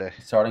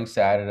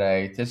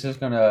Saturday. This is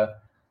going to,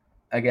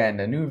 again,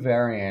 the new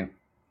variant,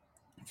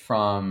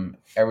 from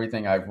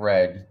everything I've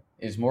read,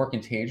 is more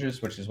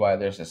contagious, which is why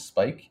there's a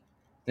spike.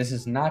 This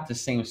is not the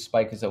same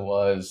spike as it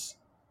was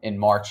in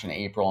March and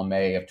April and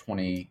May of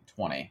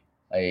 2020.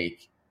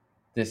 Like,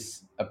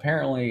 this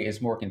apparently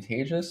is more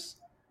contagious,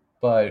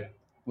 but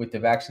with the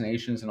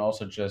vaccinations and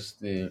also just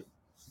the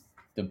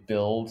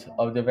build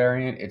of the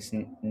variant, it's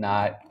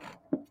not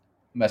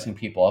messing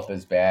people up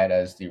as bad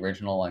as the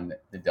original and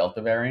the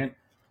Delta variant.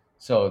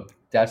 So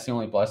that's the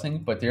only blessing,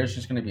 but there's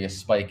just going to be a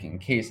spike in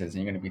cases,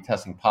 and you're going to be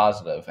testing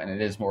positive, and it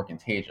is more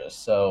contagious.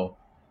 So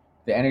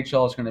the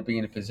NHL is going to be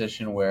in a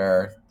position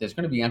where there's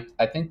going to be,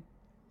 I think,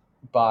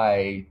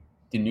 by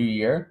the new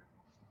year,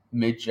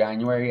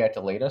 mid-January at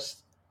the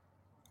latest,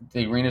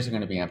 the arenas are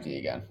going to be empty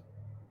again.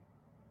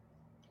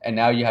 And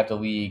now you have the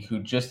league, who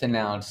just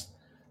announced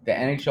the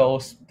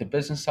NHL, the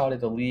business side of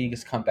the league,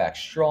 has come back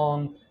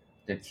strong.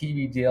 The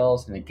TV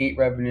deals and the gate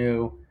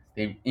revenue,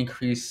 they've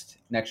increased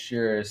next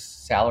year's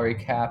salary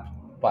cap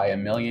by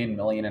 $1 million, $1.5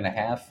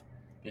 million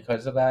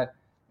because of that.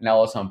 And now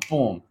all of a sudden,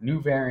 boom,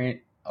 new variant,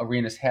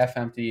 arena's half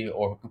empty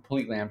or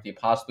completely empty,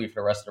 possibly for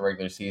the rest of the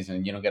regular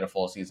season. You don't get a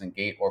full season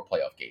gate or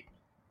playoff gate.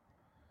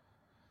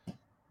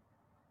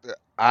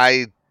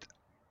 I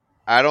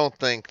don't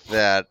think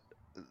that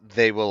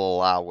they will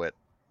allow it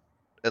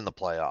in the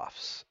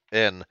playoffs.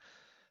 And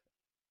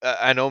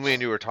I know me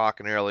and you were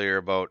talking earlier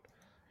about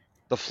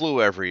the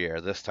flu every year.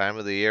 This time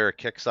of the year, it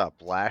kicks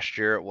up. Last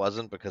year, it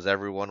wasn't because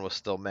everyone was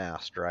still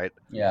masked, right?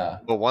 Yeah.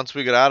 But once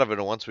we got out of it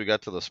and once we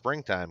got to the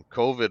springtime,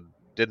 COVID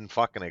didn't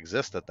fucking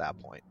exist at that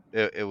point.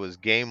 It was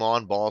game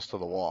on, balls to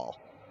the wall.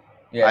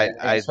 Yeah,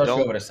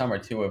 especially over the summer,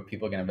 too, with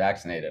people getting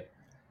vaccinated.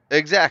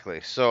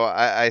 Exactly. So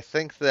I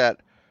think that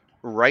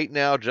right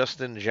now,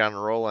 just in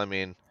general, I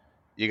mean,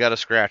 You got a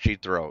scratchy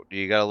throat.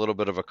 You got a little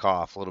bit of a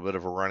cough, a little bit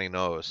of a runny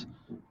nose.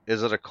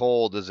 Is it a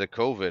cold? Is it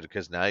COVID?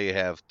 Because now you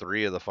have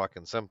 3 of the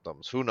fucking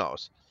symptoms. Who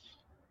knows?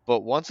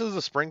 But once as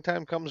the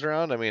springtime comes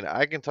around, I mean,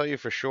 I can tell you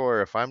for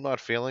sure if I'm not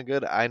feeling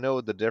good, I know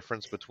the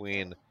difference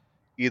between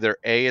either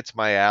A, it's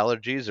my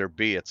allergies, or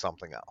B, it's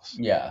something else.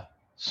 Yeah.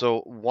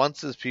 So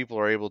once as people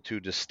are able to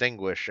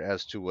distinguish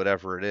as to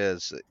whatever it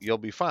is, you'll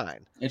be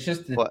fine. It's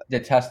just But the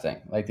testing.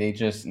 Like, they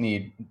just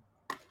need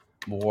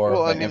more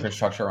well, of I an mean,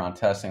 infrastructure around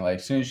testing. Like,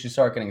 as soon as you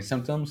start getting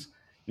symptoms,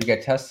 you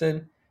get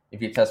tested. If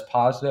you test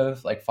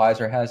positive, like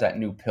Pfizer has that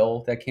new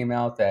pill that came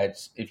out that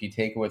if you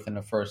take it within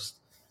the first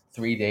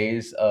 3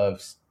 days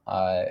of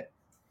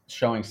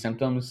showing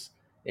symptoms,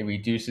 it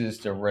reduces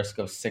the risk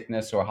of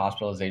sickness or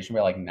hospitalization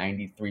by like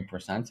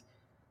 93%.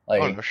 oh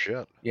Like, no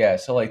shit. yeah,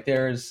 so like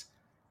there's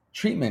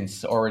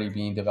treatments already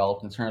being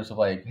developed in terms of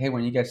like, hey,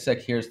 when you get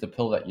sick, here's the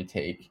pill that you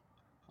take,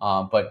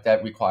 but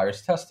that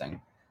requires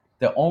testing.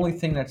 The only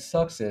thing that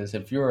sucks is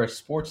if you're a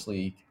sports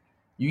league,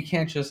 you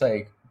can't just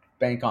like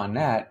bank on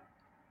that,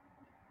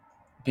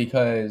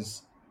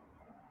 because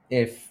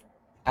if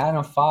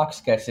Adam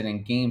Fox gets it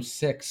in Game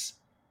 6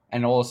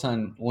 and all of a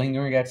sudden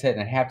Linger gets it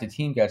and half the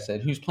team gets it,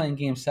 who's playing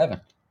Game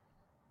 7?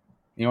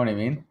 You know what I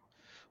mean?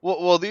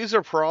 Well, these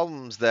are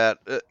problems that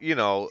the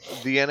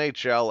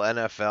NHL,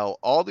 NFL,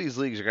 all these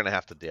leagues are going to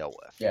have to deal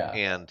with. Yeah.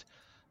 And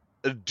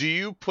do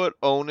you put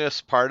onus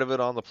part of it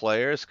on the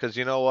players? Because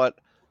you know what?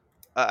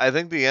 I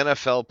think the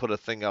NFL put a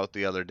thing out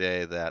the other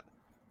day that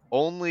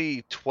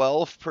only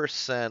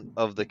 12%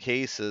 of the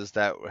cases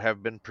that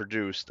have been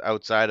produced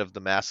outside of the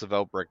massive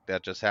outbreak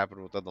that just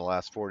happened within the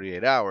last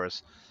 48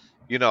 hours,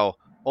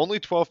 only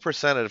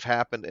 12% have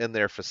happened in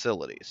their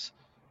facilities.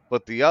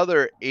 But the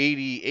other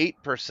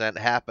 88%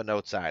 happened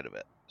outside of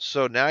it.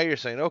 So now you're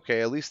saying,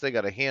 okay, at least they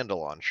got a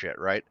handle on shit,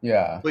 right?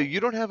 Yeah. But you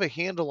don't have a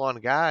handle on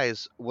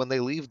guys when they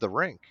leave the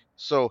rink.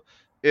 So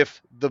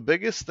if the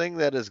biggest thing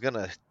that is going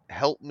to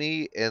help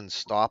me and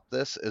stop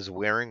this is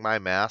wearing my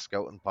mask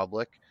out in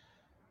public,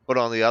 but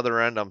on the other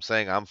end, I'm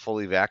saying I'm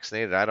fully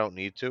vaccinated. I don't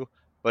need to.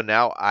 But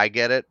now I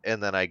get it,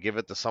 and then I give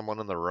it to someone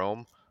in the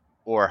room,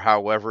 or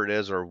however it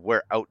is, or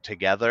we're out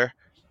together,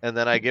 and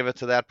then I give it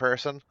to that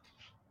person.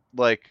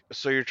 Like,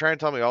 so you're trying to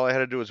tell me all I had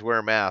to do is wear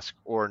a mask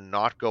or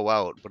not go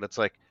out. But it's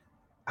like,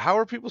 how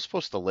are people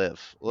supposed to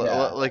live?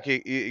 Yeah. Like,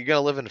 you're going to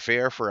live in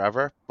fear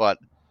forever? But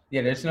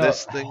Yeah, there's no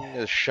this thing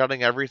is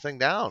shutting everything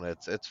down.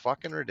 It's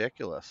fucking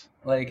ridiculous.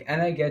 like,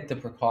 and I get the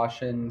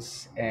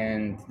precautions,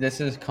 and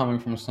this is coming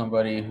from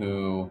somebody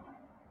who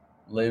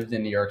lived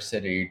in New York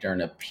City during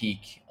the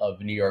peak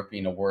of New York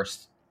being the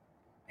worst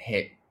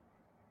hit,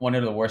 one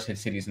of the worst hit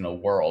cities in the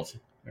world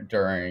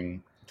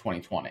during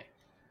 2020.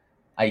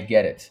 I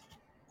get it,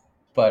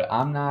 but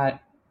I'm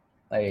not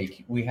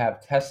like, we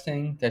have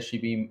testing that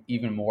should be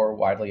even more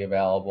widely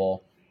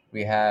available.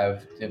 We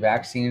have the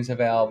vaccines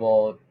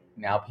available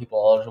now. People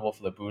eligible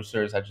for the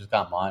boosters. I just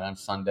got mine on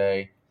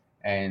Sunday,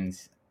 and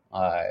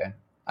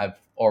I've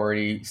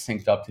already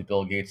synced up to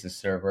Bill Gates'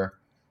 server.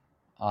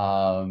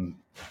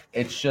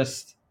 It's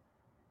just,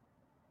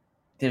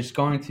 there's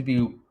going to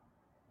be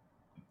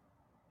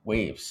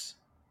waves,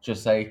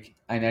 just like,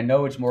 and I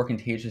know it's more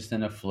contagious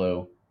than a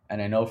flu,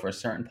 and I know for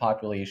certain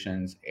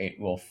populations it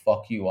will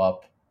fuck you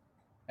up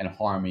and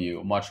harm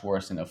you much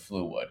worse than a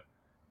flu would.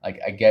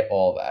 Like, I get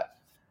all that,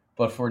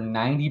 but for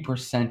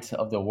 90%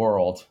 of the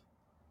world,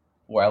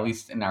 or at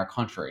least in our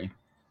country,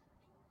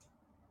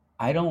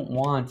 I don't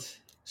want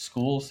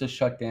schools to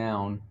shut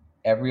down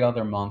every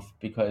other month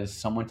because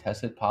someone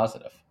tested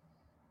positive.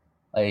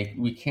 Like,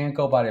 we can't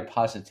go by the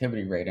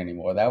positivity rate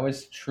anymore. That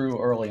was true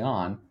early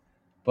on,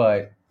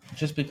 but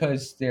just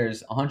because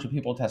there's 100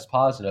 people test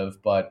positive,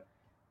 but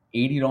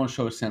 80 don't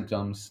show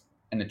symptoms,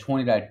 and the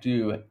 20 that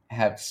do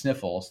have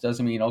sniffles,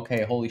 doesn't mean,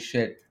 okay, holy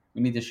shit,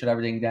 we need to shut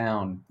everything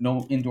down.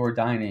 No indoor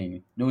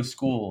dining, no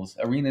schools,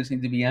 arenas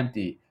need to be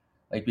empty.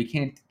 Like, we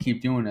can't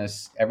keep doing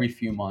this every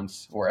few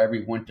months or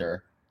every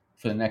winter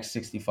for the next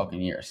 60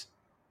 fucking years.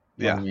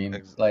 You know what I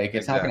mean? Like,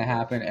 it's not going to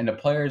happen. And the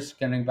players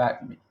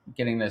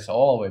getting this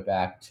all the way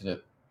back to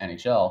the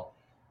NHL.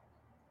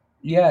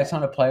 Yeah, it's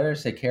on the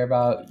players. They care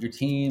about your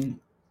team,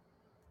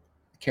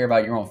 care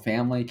about your own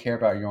family, care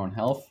about your own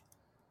health.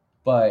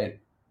 But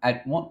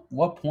at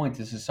what point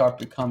does it start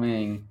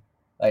becoming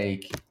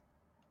like,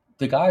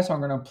 the guys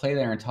aren't going to play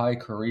their entire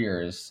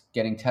careers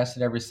getting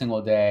tested every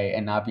single day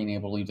and not being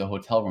able to leave the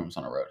hotel rooms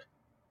on the road?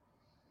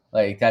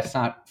 Like, that's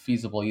not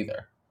feasible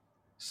either.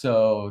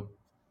 So,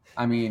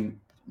 I mean,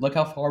 look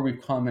how far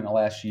we've come in the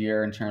last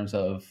year in terms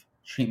of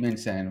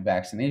treatments and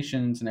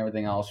vaccinations and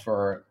everything else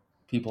for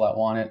people that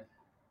want it.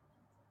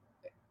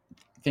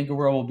 Think of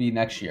where we'll be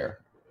next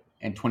year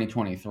in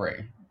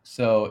 2023.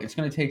 So it's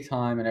going to take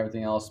time and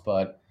everything else,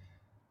 but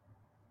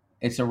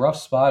it's a rough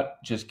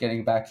spot just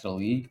getting back to the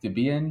league to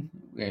be in.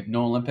 We have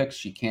no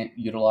Olympics. You can't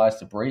utilize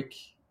the break,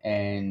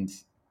 and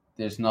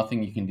there's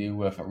nothing you can do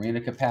with arena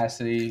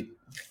capacity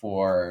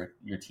for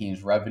your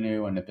team's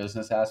revenue and the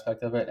business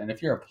aspect of it. And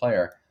if you're a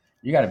player,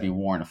 you got to be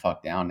worn the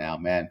fuck down now,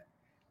 man.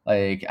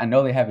 Like, I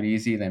know they have it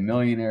easy. They're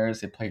millionaires.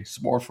 They play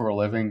sport for a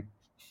living.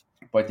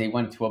 but they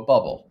went to a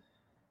bubble,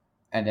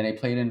 and then they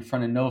played in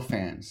front of no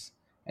fans,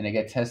 and they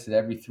get tested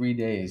every 3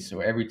 days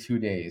or every 2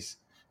 days,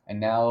 and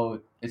now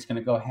it's going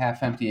to go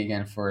half empty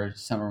again for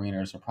some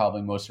arenas, or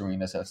probably most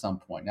arenas at some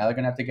point. Now they're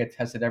going to have to get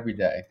tested every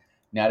day.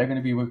 Now they're going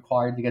to be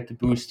required to get the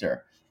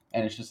booster,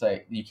 and it's just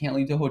like you can't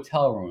leave the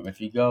hotel room.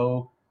 If you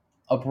go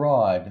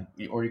abroad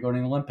or you go to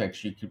the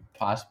Olympics, you could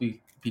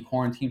possibly be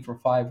quarantined for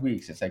 5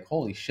 weeks. It's like,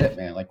 holy shit,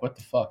 man! Like, what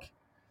the fuck?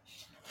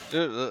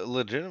 Dude,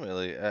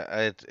 legitimately,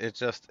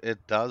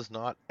 it does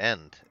not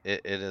end.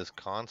 It is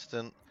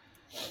constant.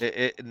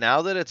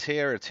 Now that it's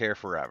here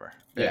forever.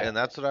 Yeah. And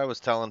that's what I was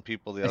telling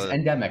people the It's other.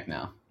 endemic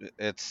now.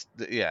 It's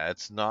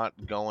not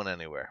going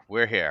anywhere.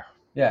 We're here.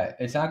 Yeah,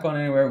 it's not going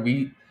anywhere.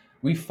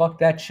 We fucked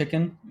that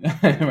chicken.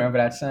 Remember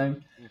that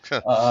saying?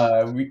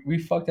 We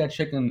fucked that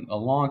chicken a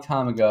long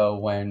time ago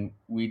when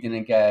we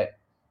didn't get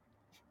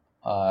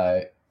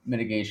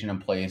mitigation in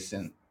place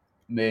in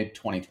mid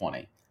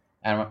 2020.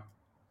 And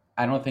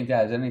I don't think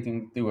that has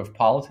anything to do with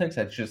politics.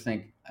 I just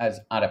think as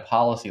at a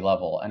policy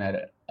level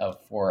and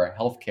for a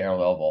healthcare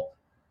level,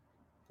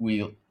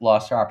 we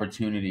lost our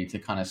opportunity to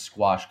kind of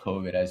squash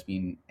COVID as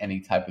being any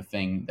type of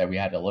thing that we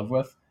had to live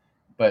with.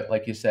 But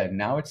like you said,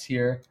 now it's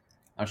here.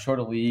 I'm sure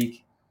the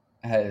league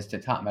has the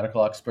top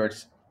medical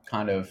experts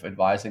kind of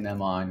advising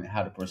them on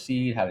how to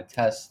proceed, how to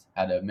test,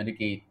 how to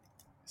mitigate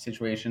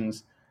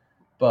situations.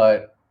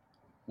 But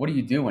what do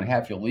you do when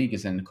half your league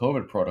is in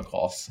COVID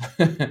protocols?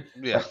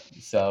 Yeah.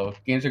 So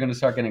games are going to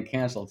start getting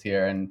canceled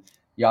here, and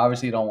you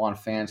obviously don't want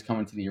fans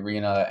coming to the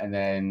arena and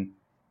then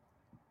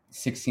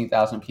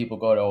 16,000 people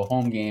go to a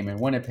home game in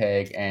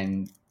Winnipeg,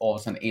 and all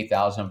of a sudden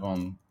 8,000 of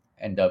them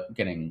end up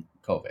getting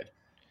COVID.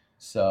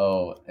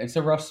 So it's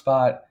a rough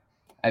spot.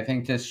 I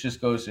think this just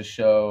goes to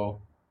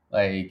show,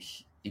 like,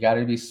 you got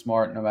to be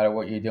smart no matter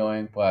what you're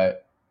doing.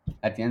 But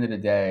at the end of the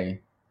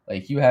day,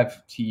 like, you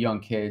have 2 young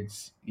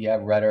kids, you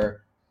have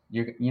Redder,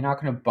 you're not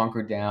going to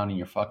bunker down in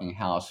your fucking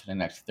house for the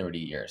next 30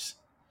 years.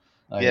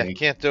 Like, yeah,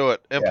 can't do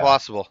it.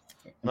 Impossible.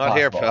 Yeah, not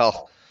here,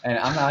 pal. And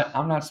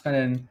I'm not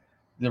spending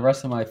the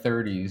rest of my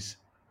 30s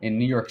in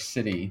New York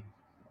City,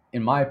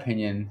 in my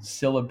opinion,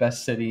 still the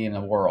best city in the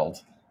world,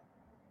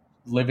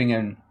 living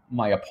in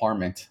my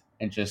apartment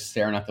and just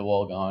staring at the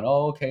wall going,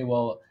 oh, okay,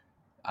 well,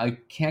 I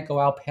can't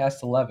go out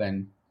past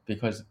 11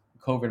 because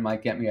COVID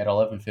might get me at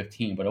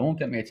 11:15, but it won't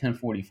get me at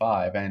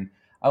 10:45. And,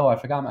 oh, I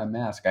forgot my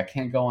mask. I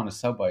can't go on a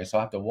subway, so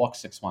I have to walk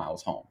 6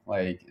 miles home.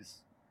 Like,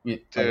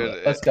 dude,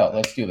 let's go.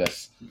 Let's do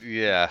this.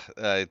 Yeah,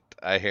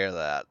 I hear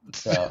that.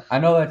 So I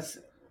know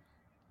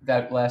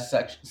that last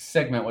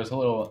segment was a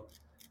little,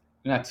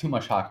 not too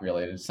much hockey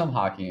related, some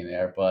hockey in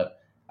there, but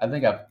I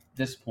think at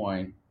this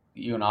point,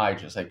 you and I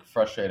just like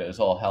frustrated as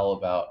all hell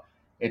about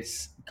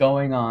it's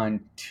going on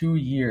 2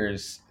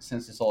 years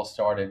since this all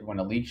started when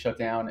the league shut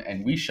down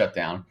and we shut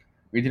down.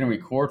 We didn't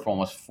record for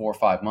almost 4 or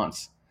 5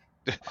 months.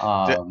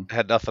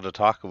 Had nothing to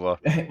talk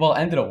about. Well,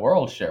 end of the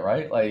world shit,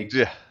 right? Like,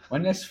 yeah.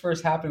 When this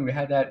first happened,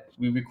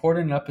 we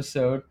recorded an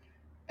episode,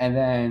 and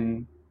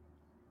then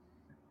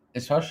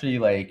especially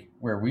like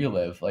where we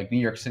live, like New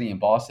York City and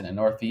Boston and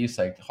Northeast,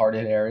 like hard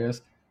hit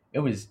areas, it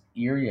was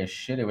eerie as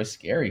shit. It was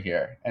scary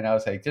here. And I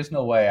was like, there's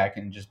no way I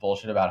can just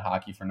bullshit about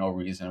hockey for no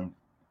reason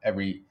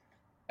every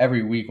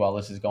week while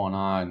this is going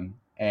on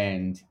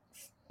and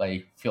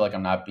like feel like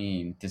I'm not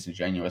being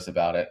disingenuous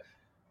about it.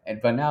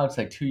 But now it's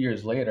like 2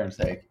 years later, and it's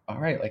like, all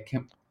right, like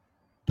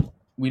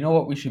we know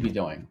what we should be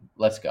doing.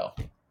 Let's go.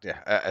 Yeah,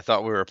 I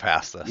thought we were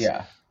past this.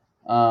 Yeah.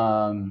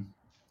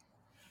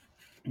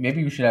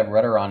 Maybe we should have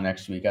Redder on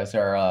next week as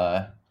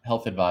our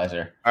health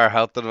advisor. Our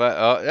health advisor.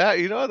 Oh, yeah,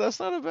 you know what? That's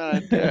not a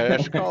bad idea.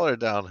 I should call her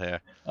down here.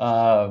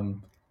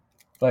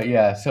 But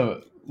yeah,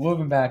 so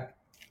moving back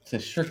to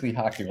strictly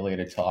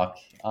hockey-related talk,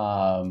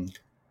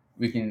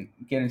 we can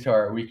get into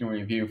our weekend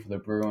review for the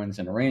Bruins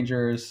and the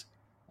Rangers.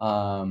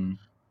 I'll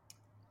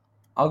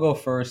go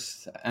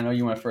first. I know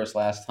you went first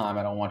last time.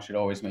 I don't want you to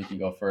always make you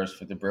go first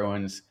for the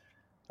Bruins.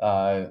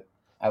 I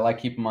like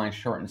keeping mine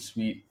short and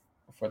sweet.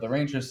 For the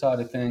Rangers side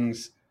of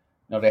things,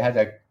 they had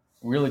that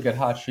really good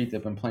hot streak.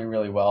 They've been playing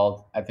really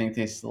well. I think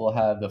they still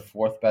have the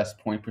 4th best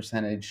point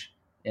percentage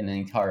in the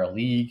entire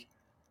league.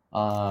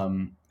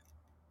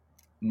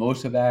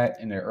 Most of that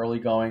in their early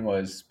going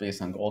was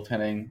based on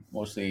goaltending,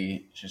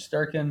 mostly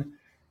Shesterkin.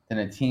 Then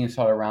the team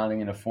started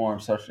rounding into form,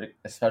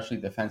 especially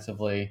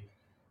defensively.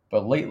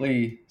 But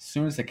lately, as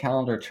soon as the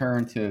calendar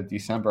turned to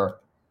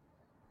December,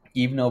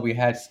 even though we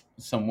had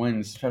some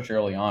wins, especially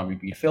early on, we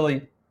beat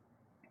Philly,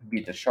 we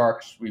beat the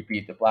Sharks, we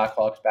beat the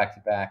Blackhawks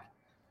back-to-back.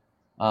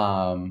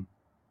 Our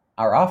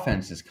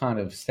offense is kind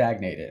of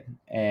stagnated,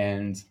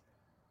 and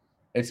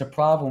it's a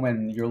problem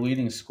when your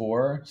leading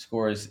scorer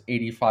scores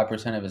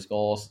 85% of his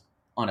goals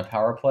on a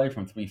power play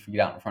from 3 feet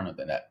out in front of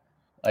the net.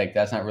 Like,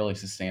 that's not really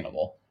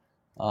sustainable.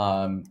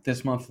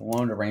 This month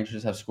alone, the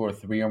Rangers have scored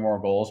 3 or more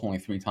goals only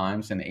 3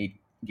 times in 8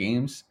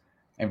 games,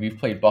 and we've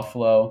played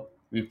Buffalo,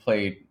 we've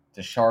played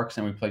the Sharks,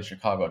 and we played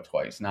Chicago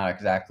twice. Not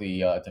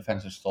exactly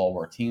defensive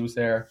stalwart teams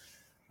there.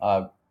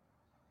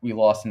 We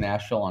lost to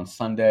Nashville on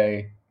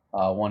Sunday,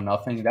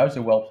 1-0. That was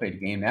a well-played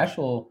game.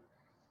 Nashville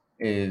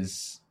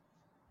is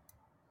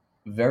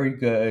very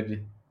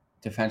good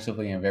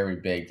defensively and very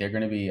big. They're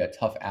going to be a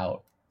tough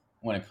out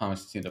when it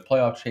comes to the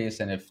playoff chase,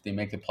 and if they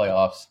make the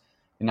playoffs,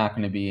 they're not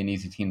going to be an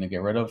easy team to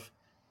get rid of.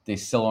 They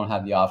still don't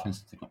have the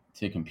offense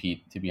to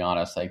compete, to be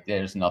honest. Like,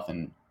 there's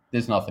nothing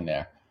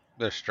there.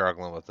 They're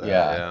struggling with that.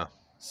 Yeah. Yeah.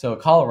 So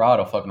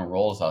Colorado fucking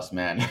rolls us,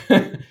 man.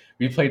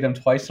 We played them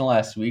twice in the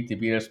last week. They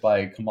beat us by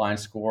a combined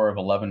score of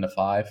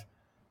 11-5.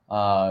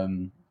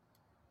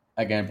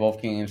 Again,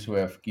 both games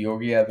with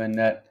Georgiev in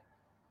net.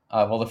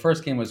 Well, the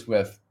first game was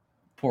with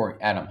poor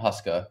Adam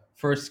Huska.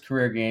 First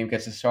career game,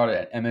 gets to start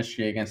at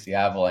MSG against the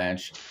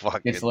Avalanche.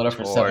 Gets lit up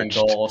for 7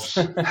 goals.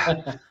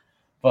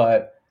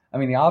 But, I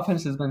mean, the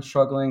offense has been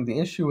struggling. The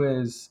issue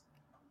is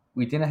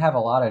we didn't have a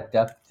lot of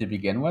depth to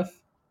begin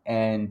with.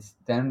 And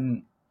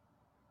then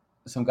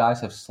some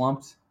guys have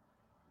slumped.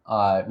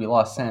 We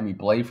lost Sammy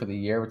Blade for the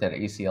year with that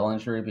ACL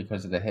injury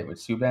because of the hit with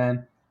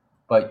Subban.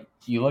 But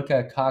you look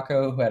at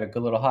Kakko, who had a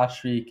good little hot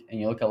streak, and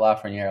you look at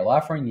Lafreniere.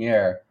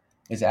 Lafreniere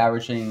is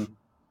averaging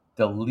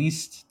the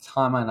least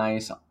time on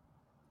ice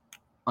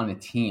on a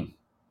team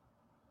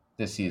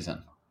this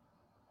season.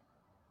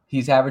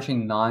 He's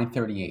averaging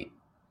 .938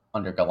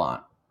 under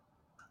Gallant.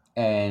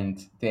 And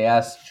they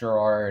asked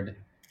Gerard,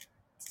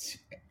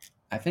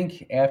 I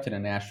think after the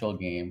Nashville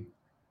game,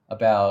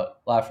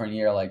 about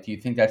Lafreniere, like, do you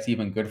think that's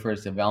even good for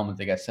his development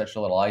to get such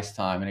a little ice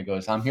time? And he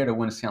goes, I'm here to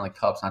win Stanley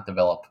Cups, not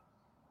develop.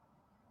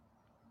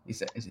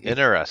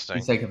 Interesting.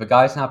 He's like, if a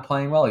guy's not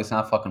playing well, he's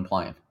not fucking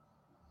playing.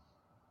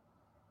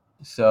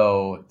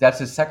 So that's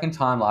the second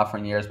time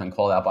Lafreniere has been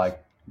called out by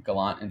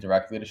Gallant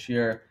indirectly this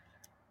year.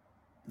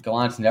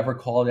 Gallant's never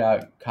called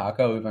out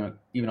Kakko,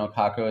 even though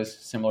Kakko has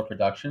similar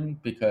production,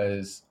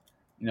 because,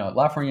 you know,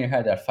 Lafreniere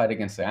had that fight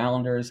against the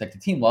Islanders. Like, the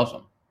team loves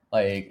him.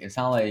 Like, it's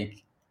not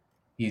like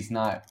he's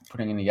not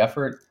putting in the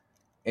effort.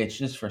 It's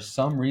just, for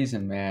some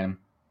reason, man,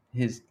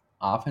 his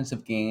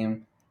offensive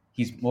game,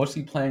 he's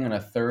mostly playing on a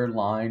third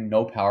line,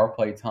 no power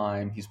play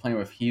time. He's playing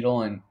with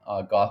Hedel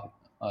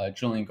and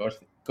Julien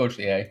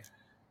Gauthier.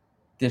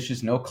 There's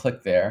just no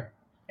click there.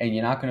 And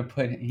you're not going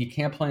to he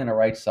can't play on the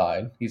right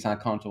side. He's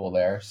not comfortable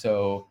there.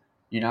 So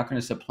you're not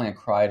going to supplant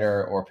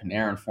Kreider or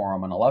Panarin for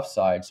him on the left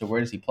side. So where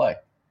does he play?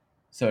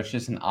 So it's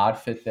just an odd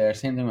fit there.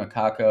 Same thing with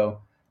Kakko.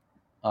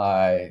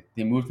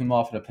 They moved him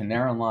off of the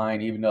Panarin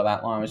line, even though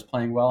that line was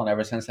playing well. And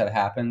ever since that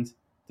happened,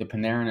 the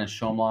Panarin and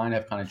Schom line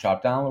have kind of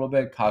dropped down a little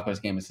bit. Kakko's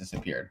game has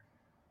disappeared.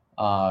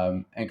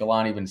 And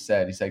Gallant even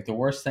said, he's like, the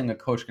worst thing a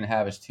coach can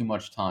have is too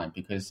much time,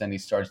 because then he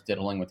starts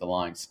diddling with the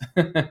lines.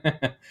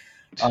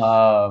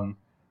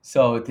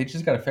 So they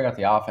just got to figure out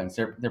the offense.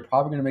 They're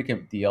probably going to make a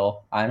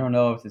deal. I don't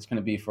know if it's going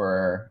to be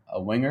for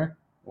a winger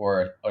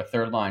or a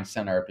third line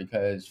center,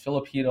 because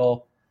Filip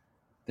Hedel,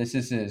 this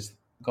is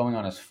going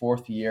on his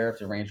 4th year of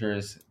the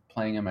Rangers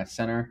playing him at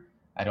center.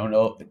 I don't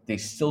know. They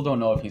still don't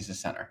know if he's a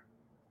center.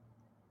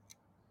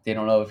 They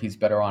don't know if he's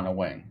better on a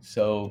wing.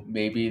 So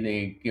maybe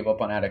they give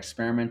up on that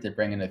experiment. They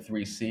bring in a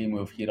 3C,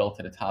 move Hedel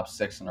to the top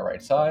 6 on the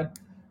right side,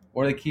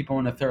 or they keep him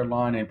in the third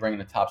line and bring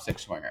in a top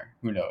 6 winger.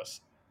 Who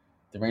knows?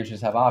 The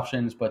Rangers have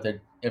options, but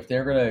if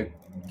they're going to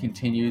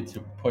continue to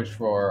push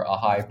for a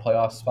high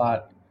playoff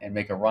spot and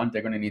make a run,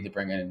 they're going to need to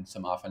bring in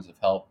some offensive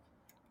help.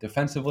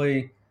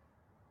 Defensively,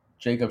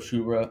 Jacob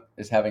Trouba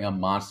is having a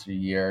monster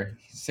year.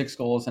 6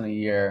 goals in a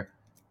year.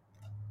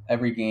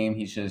 Every game,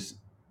 he's just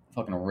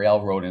fucking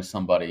railroading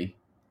somebody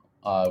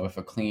with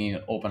a clean,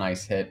 open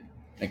ice hit.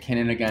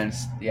 McKinnon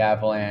against the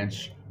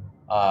Avalanche,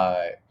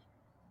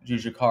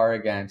 Jujakar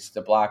against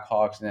the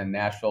Blackhawks, and then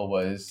Nashville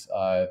was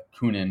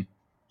Kunin.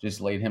 Just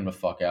laid him the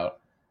fuck out.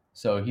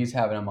 So he's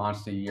having a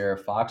monster year.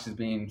 Fox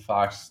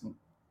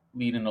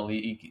leading the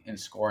league in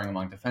scoring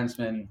among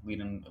defensemen,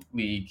 leading the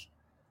league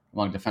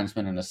among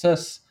defensemen in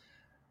assists.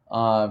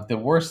 The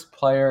worst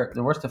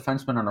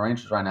defenseman on the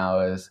Rangers right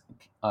now is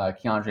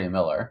Keandre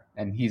Miller,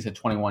 and he's a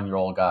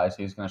 21-year-old guy, so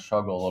he's going to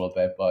struggle a little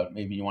bit, but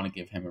maybe you want to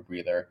give him a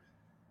breather.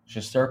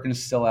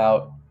 Shesterkin's still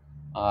out.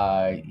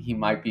 He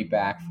might be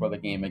back for the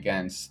game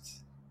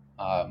against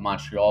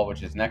Montreal,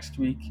 which is next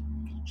week,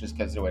 just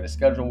because of the way the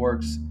schedule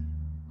works.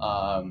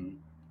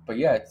 But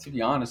yeah, to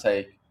be honest,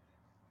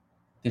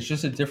 there's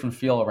just a different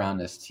feel around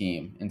this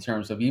team in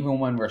terms of, even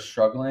when we're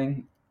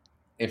struggling,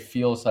 it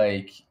feels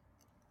like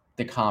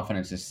the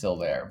confidence is still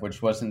there,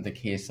 which wasn't the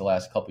case the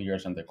last couple of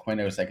years under Quinn.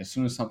 It was like, as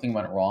soon as something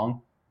went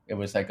wrong, it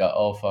was like,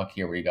 oh fuck,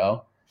 here we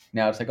go.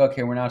 Now it's like,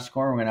 okay, we're not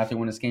scoring, we're going to have to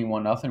win this game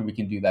 1-0. We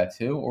can do that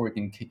too, or we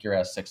can kick your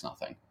ass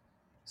 6-0.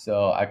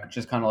 So I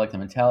just kind of like the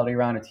mentality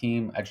around a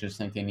team. I just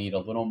think they need a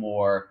little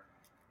more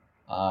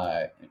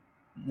of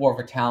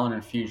a talent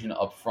infusion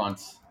up front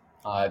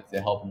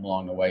to help them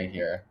along the way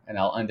here. And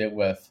I'll end it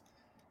with,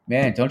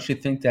 man, don't you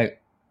think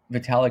that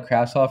Vitaly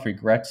Kravtsov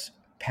regrets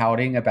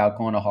pouting about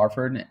going to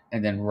Hartford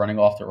and then running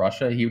off to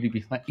Russia? He'd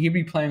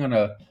be playing on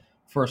a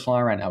first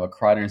line right now with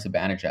Kreider and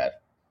Zibanejad.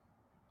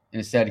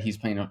 Instead, he's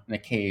playing in a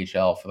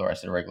KHL for the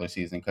rest of the regular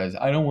season because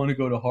I don't want to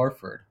go to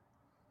Hartford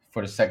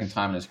for the second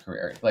time in his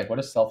career. Like, what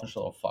a selfish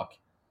little fuck.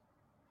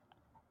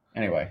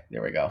 Anyway,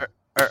 there we go.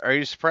 Are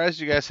you surprised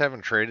you guys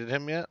haven't traded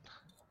him yet?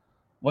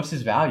 What's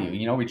his value?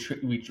 You know,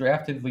 we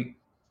drafted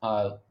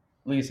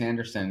Elias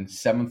Anderson,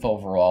 7th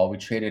overall. We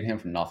traded him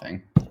for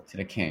nothing to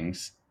the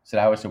Kings. So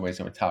that was a waste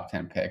of a top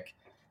 10 pick.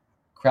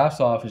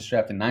 Kravtsov is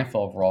drafted 9th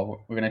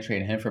overall. We're going to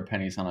trade him for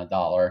pennies on a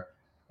dollar.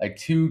 Like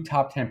 2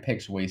 top 10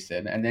 picks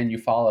wasted. And then you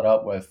followed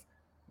up with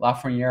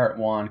Lafreniere at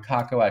 1,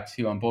 Kakko at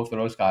 2, and both of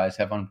those guys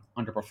have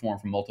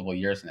underperformed for multiple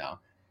years now.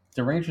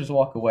 The Rangers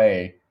walk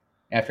away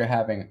after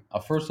having a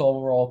 1st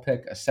overall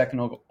pick, a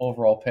 2nd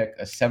overall pick,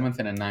 a 7th,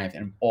 and a 9th,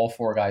 and all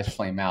 4 guys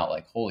flame out.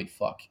 Like, holy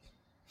fuck.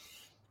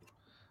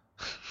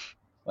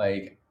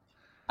 Like,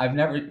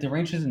 the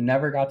Rangers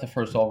never got the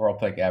 1st overall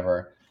pick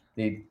ever.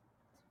 They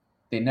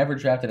never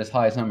drafted as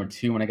high as number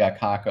 2 when they got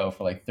Kakko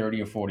for like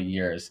 30 or 40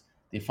 years.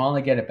 They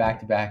finally get it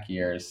back-to-back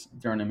years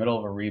during the middle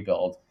of a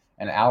rebuild.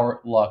 And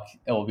our luck,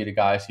 it will be the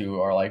guys who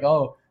are like,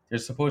 oh, they're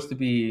supposed to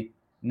be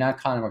not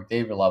Connor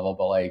McDavid level,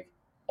 but like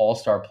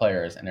all-star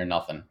players, and they're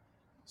nothing.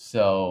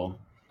 So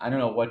I don't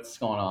know what's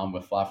going on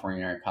with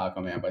Lafreniere and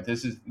Kakko, man, but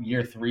this is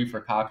year 3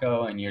 for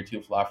Kakko and year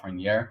 2 for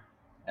Lafreniere,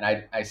 and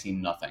I see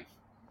nothing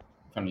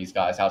from these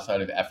guys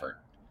outside of effort.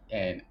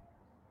 And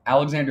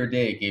Alexander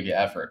Day gave you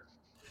effort.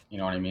 You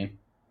know what I mean?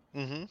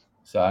 Mm-hmm.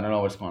 So I don't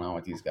know what's going on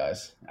with these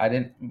guys. I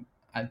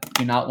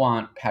do not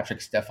want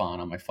Patrick Stefan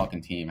on my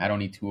fucking team. I don't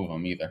need 2 of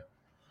them either.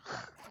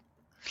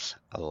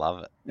 I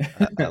love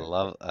it.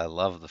 I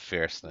love the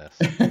fierceness.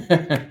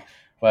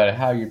 But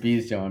how are your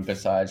bees doing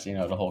besides,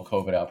 the whole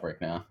COVID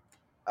outbreak now?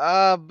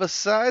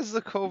 Besides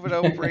the COVID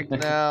outbreak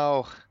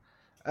now,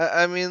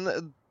 I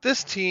mean,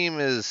 this team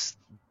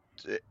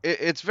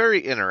it's very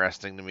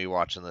interesting to me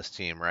watching this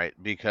team, right?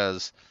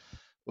 Because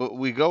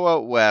we go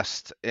out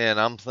west, and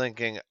I'm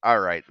thinking, all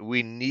right,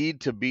 we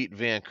need to beat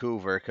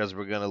Vancouver because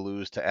we're going to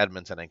lose to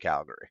Edmonton and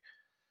Calgary.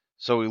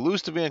 So we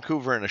lose to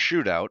Vancouver in a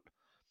shootout,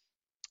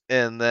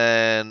 and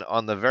then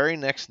on the very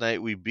next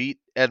night, we beat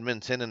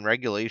Edmonton in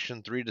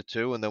regulation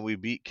 3-2, and then we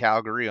beat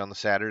Calgary on the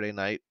Saturday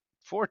night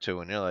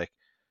 4-2, and you're like,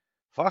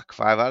 fuck,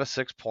 5 out of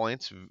 6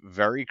 points,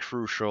 very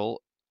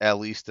crucial, at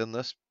least in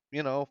this,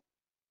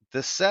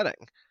 this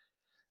setting.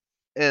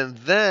 And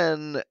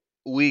then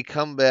we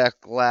come back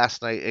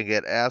last night and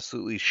get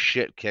absolutely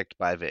shit kicked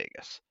by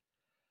Vegas.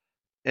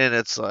 And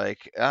it's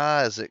like,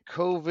 is it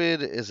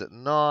COVID? Is it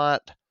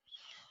not?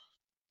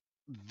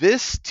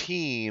 This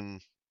team,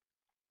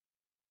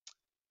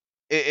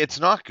 it's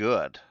not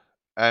good.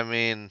 I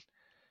mean,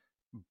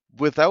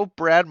 without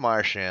Brad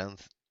Marchand,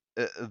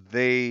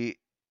 there's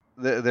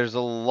a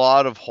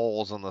lot of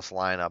holes in this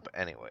lineup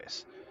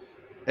anyways.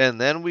 And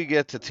then we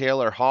get to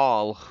Taylor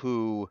Hall,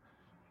 who,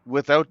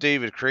 without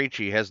David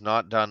Krejci, has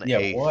not done a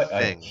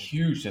thing. A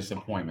huge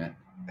disappointment.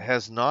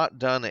 Has not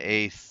done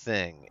a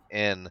thing.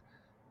 And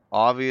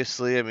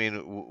obviously, I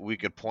mean, we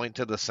could point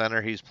to the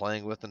center he's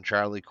playing with in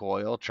Charlie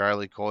Coyle.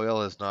 Charlie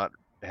Coyle has not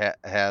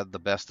had the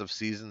best of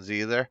seasons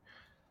either.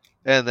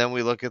 And then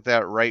we look at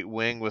that right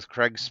wing with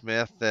Craig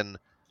Smith. And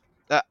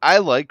I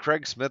like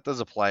Craig Smith as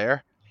a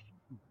player,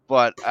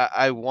 but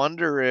I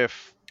wonder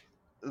if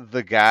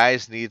the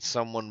guys need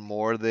someone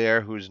more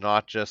there who's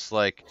not just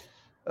like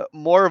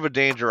more of a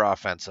danger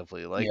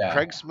offensively. Like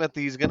Craig Smith,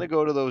 he's going to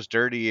go to those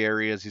dirty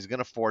areas. He's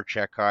going to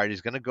forecheck hard. He's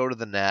going to go to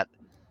the net.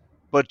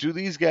 But do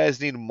these guys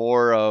need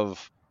more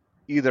of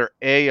either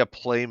A, a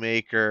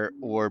playmaker,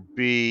 or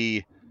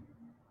B,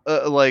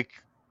 like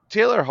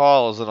Taylor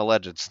Hall is an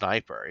alleged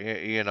sniper.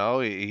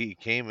 He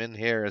came in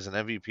here as an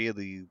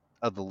MVP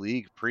of the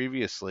league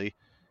previously,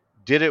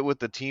 did it with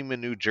the team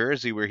in New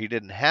Jersey where he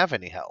didn't have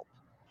any help.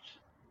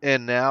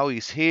 And now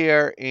he's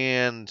here,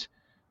 and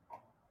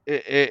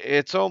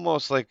it's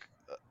almost like,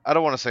 I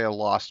don't want to say a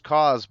lost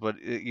cause, but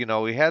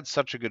we had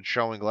such a good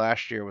showing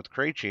last year with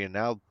Krejci, and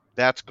now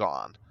that's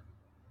gone.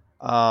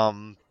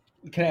 Can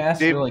I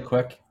ask really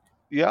quick?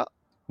 Yeah.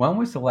 When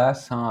was the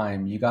last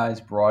time you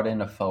guys brought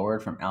in a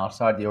forward from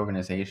outside the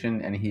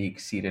organization and he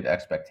exceeded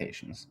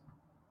expectations?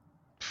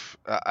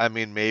 I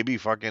mean, maybe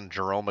fucking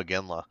Jerome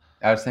McGinley.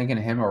 I was thinking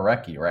him or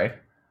Recchi, right?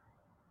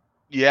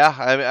 Yeah,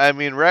 I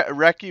mean,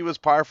 Recchi was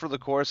par for the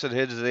course at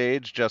his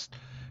age. Just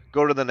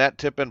go to the net,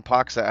 tip in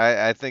pucks.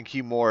 I think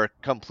he more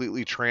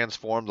completely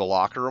transformed the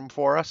locker room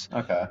for us.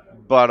 Okay.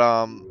 But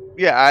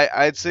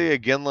I'd say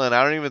Iginla, and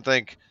I don't even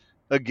think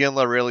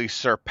Iginla really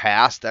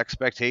surpassed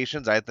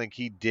expectations. I think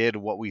he did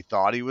what we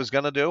thought he was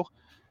going to do.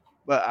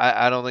 But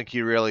I don't think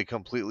he really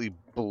completely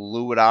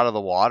blew it out of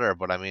the water.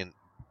 But I mean,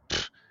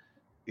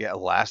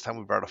 last time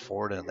we brought a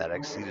forward in that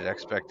exceeded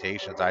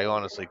expectations, I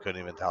honestly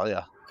couldn't even tell you.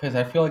 Because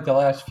I feel like the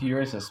last few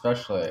years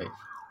especially,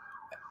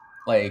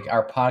 like,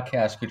 our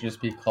podcast could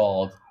just be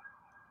called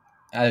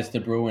As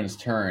the Bruins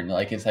Turn.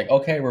 Like, it's like,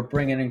 okay, we're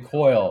bringing in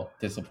Coyle,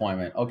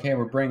 disappointment. Okay,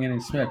 we're bringing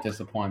in Smith,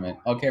 disappointment.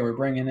 Okay, we're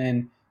bringing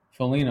in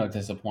Foligno,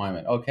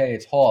 disappointment. Okay,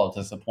 it's Hall,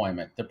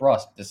 disappointment.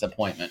 DeBrusk,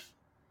 disappointment.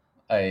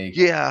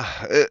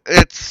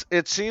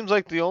 It seems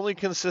like the only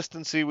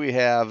consistency we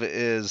have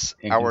is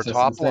our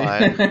top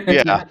line.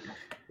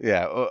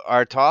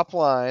 Our top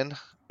line,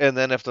 and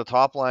then if the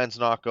top line's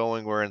not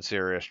going, we're in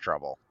serious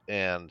trouble.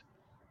 And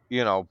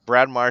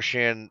Brad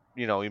Marchand,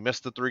 he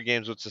missed the 3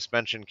 games with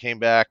suspension, came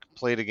back,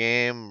 played a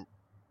game,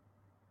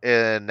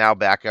 and now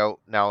back out,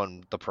 now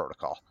in the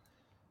protocol.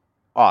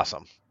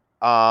 Awesome.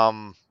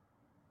 Bergeron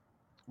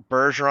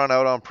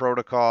out on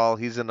protocol.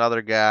 He's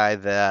another guy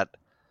that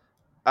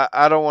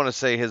I don't want to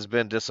say has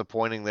been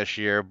disappointing this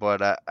year,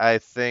 but I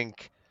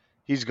think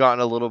he's gotten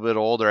a little bit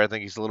older. I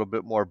think he's a little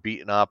bit more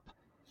beaten up.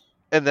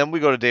 And then we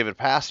go to David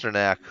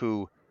Pastrnak,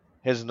 who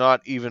has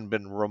not even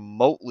been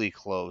remotely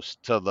close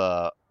to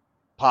the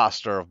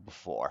Pasta of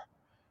before.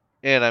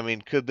 And I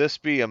mean, could this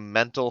be a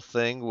mental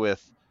thing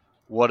with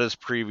what has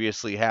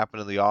previously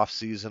happened in the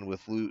offseason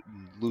with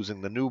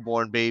losing the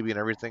newborn baby and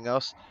everything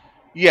else?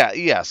 Yeah,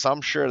 yes,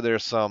 I'm sure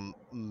there's some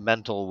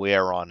mental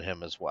wear on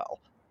him as well.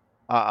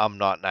 I'm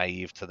not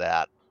naive to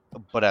that,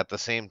 but at the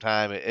same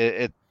time,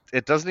 it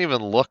doesn't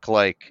even look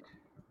like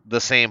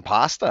the same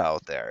Pasta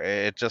out there.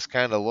 It just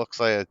kind of looks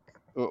like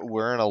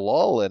we're in a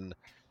lull, and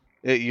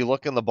you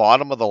look in the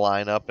bottom of the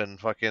lineup, and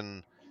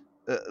fucking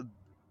uh,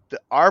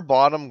 our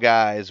bottom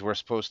guys were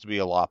supposed to be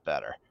a lot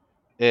better.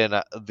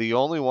 And the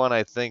only one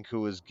I think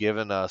who has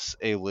given us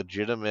a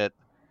legitimate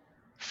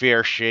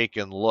fair shake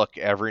and look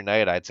every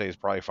night, I'd say, is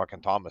probably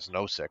fucking Thomas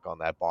Nosek on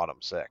that bottom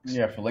six.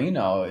 Yeah,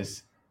 Foligno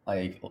is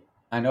like,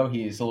 I know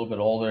he's a little bit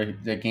older.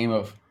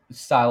 The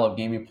style of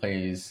game he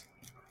plays,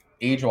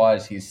 age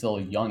wise, he's still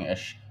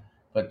youngish,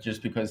 but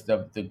just because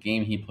the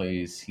game he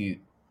plays, he's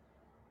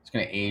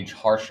going to age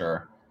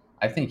harsher.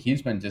 I think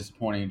he's been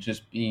disappointing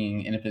just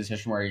being in a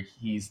position where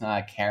he's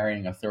not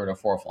carrying a third or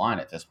fourth line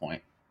at this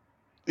point.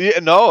 Yeah,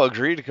 no,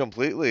 agreed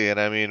completely. And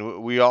I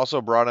mean, we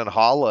also brought in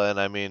Holla, and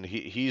I mean,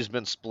 he's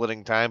been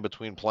splitting time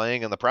between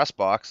playing in the press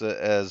box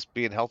as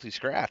being healthy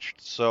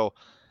scratched. So,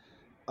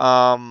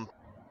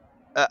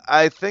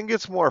 I think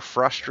it's more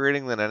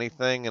frustrating than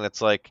anything. And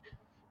it's like,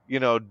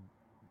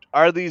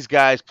 are these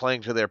guys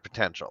playing to their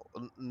potential?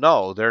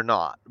 No, they're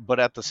not. But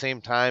at the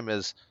same time,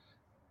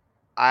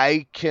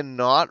 I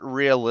cannot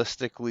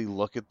realistically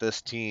look at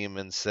this team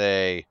and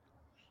say,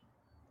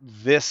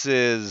 this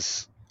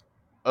is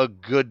a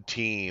good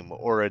team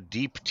or a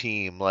deep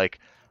team. Like,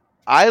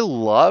 I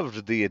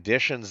loved the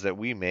additions that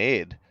we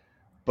made,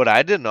 but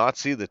I did not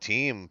see the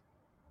team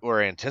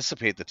or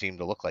anticipate the team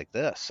to look like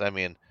this. I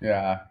mean,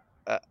 yeah.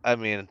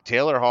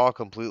 Taylor Hall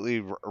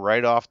completely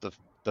right off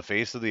the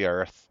face of the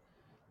earth.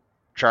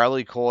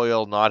 Charlie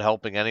Coyle not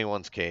helping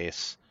anyone's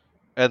case.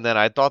 And then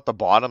I thought the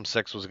bottom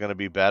six was going to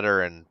be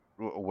better, and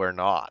we're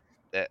not.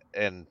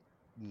 And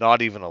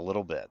not even a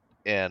little bit.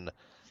 And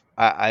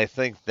I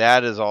think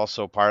that is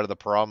also part of the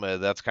problem.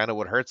 That's kind of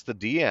what hurts the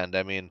D end.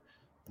 I mean,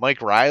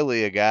 Mike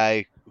Riley, a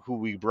guy who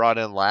we brought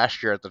in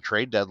last year at the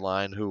trade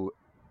deadline, who,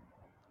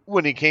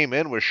 when he came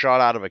in, was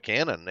shot out of a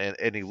cannon,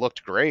 and he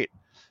looked great.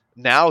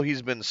 Now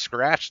he's been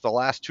scratched the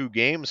last two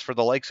games for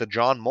the likes of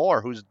John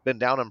Moore, who's been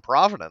down in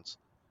Providence.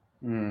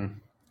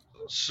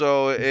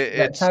 So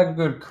it's had a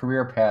good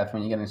career path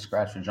when you're getting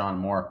scratched with John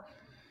Moore.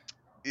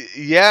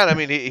 Yeah, and I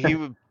mean,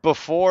 he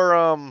before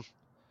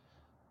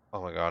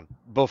oh my God,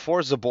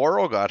 before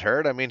Zaboro got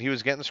hurt, I mean, he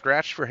was getting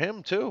scratched for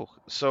him too.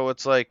 So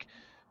it's like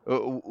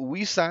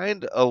we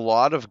signed a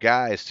lot of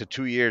guys to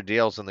 2-year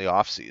deals in the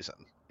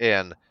offseason,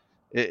 and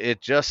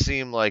it just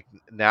seemed like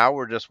now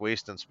we're just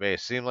wasting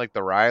space. Seemed like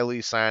the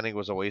Riley signing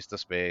was a waste of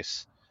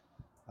space.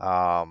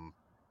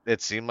 It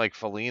seemed like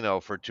Foligno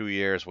for 2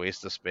 years,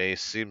 waste of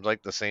space. Seems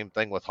like the same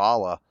thing with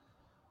Holla.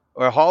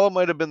 Or Holla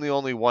might have been the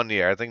only 1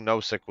 year. I think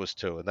Nosek was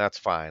 2, and that's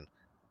fine.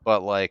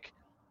 But like,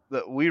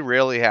 we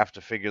really have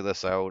to figure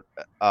this out.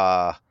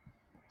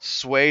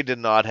 Sway did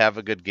not have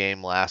a good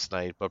game last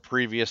night, but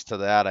previous to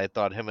that, I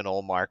thought him and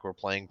Olmark were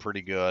playing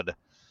pretty good.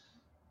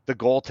 The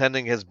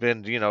goaltending has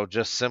been,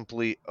 just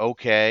simply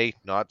okay,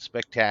 not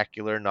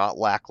spectacular, not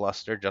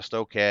lackluster, just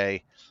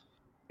okay.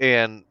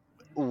 And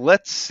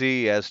let's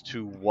see as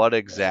to what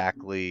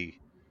exactly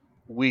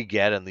we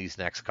get in these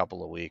next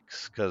couple of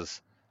weeks,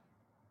 because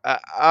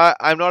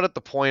I'm not at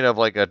the point of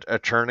like a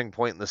turning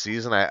point in the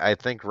season. I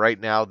think right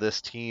now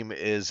this team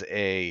is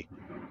a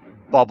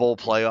bubble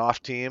playoff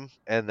team,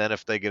 and then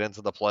if they get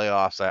into the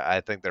playoffs,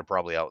 I think they're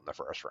probably out in the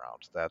first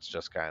round. That's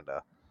just kind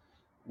of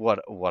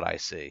what I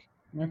see.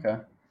 Okay.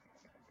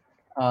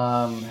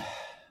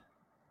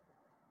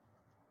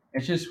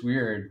 It's just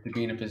weird to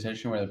be in a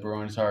position where the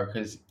Bruins are,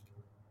 because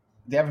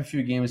they have a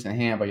few games in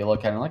hand, but you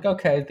look at them like,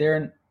 okay,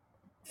 they're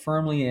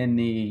firmly in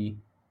the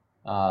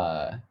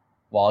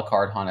wild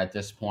card hunt at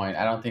this point.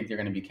 I don't think they're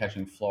going to be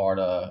catching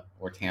Florida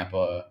or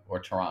Tampa or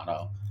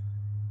Toronto.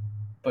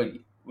 But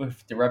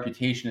with the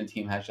reputation the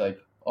team has, you're like,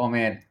 oh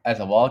man, as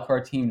a wild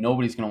card team,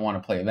 nobody's going to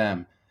want to play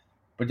them.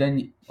 But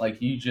then,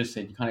 like you just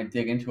said, you kind of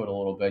dig into it a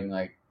little bit, and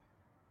like,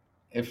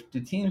 if the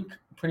team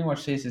pretty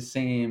much stays the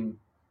same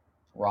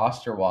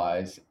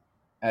roster-wise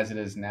as it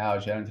is now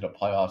as you head into the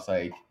playoffs,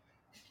 like,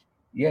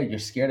 yeah, you're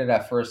scared of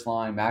that first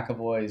line.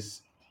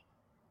 McAvoy's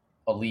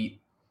elite,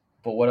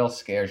 but what else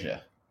scares you?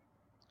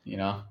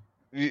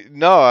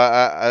 No,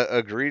 I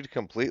agreed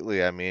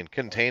completely. I mean,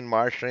 contain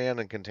Marchand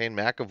and contain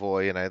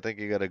McAvoy, and I think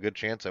you got a good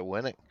chance at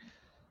winning.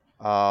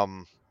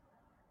 I've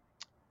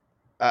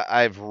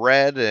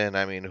read, and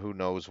I mean, who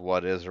knows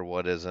what is or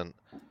what isn't.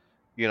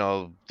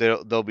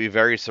 They'll be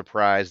very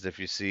surprised if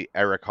you see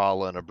Eric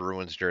Holla in a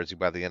Bruins jersey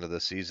by the end of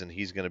the season.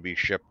 He's going to be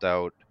shipped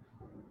out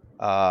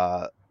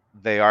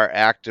they are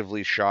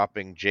actively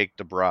shopping Jake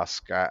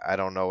DeBrusk. I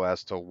don't know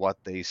as to what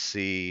they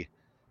see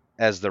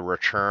as the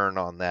return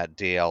on that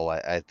deal.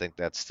 I think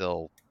that's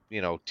still,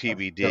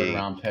 TBD. Third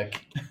round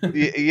pick.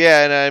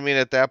 Yeah, and I mean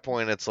at that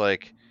point it's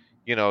like,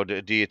 do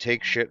you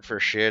take shit for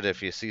shit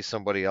if you see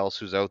somebody else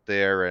who's out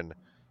there and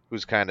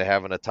who's kind of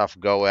having a tough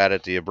go at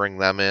it? Do you bring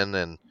them in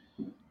and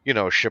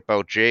ship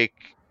out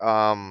Jake?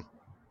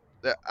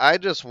 I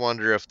just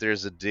wonder if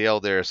there's a deal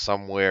there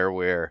somewhere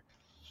where,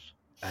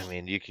 I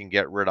mean, you can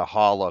get rid of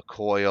Holla,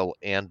 Coyle,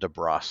 and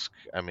DeBrusk.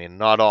 I mean,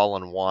 not all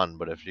in one,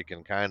 but if you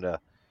can kind of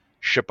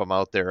ship them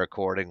out there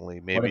accordingly,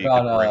 maybe you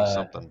could bring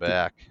something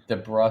back.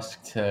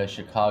 DeBrusk to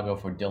Chicago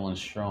for Dylan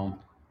Strome.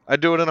 I'd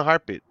do it in a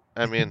heartbeat.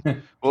 I mean,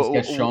 just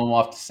get Strome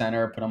off the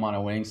center, put him on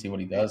a wing, see what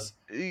he does.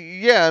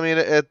 Yeah, I mean,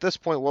 at this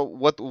point,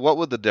 what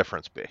would the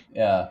difference be?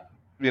 Yeah,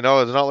 it's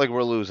not like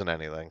we're losing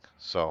anything.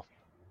 So,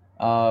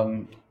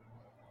 going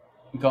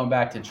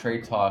back to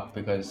trade talk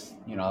because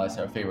that's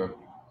our favorite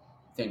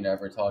thing to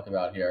ever talk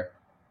about here.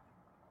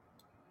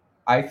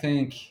 I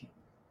think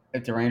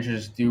if the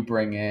Rangers do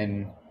bring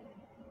in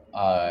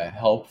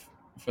help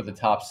for the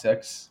top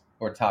 6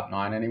 or top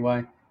 9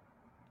 anyway,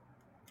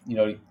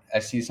 I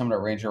see some of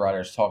the Ranger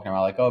writers talking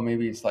about like, oh,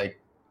 maybe it's like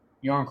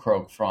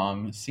Yarncroke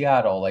from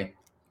Seattle, like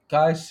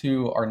guys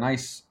who are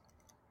nice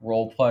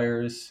role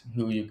players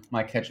who you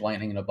might catch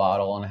lightning in a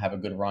bottle and have a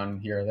good run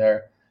here or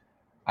there.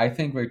 I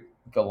think with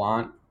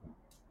Gallant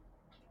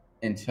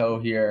in tow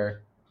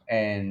here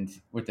and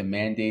with the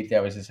mandate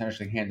that was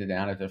essentially handed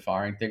down at the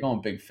firing, they're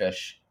going big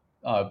fish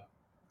hunt.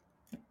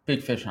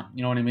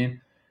 You know what I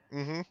mean?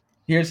 Mm-hmm.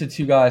 Here's the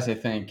 2 guys I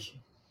think.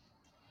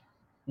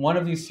 One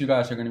of these 2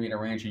 guys are going to be in a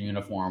Ranger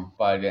uniform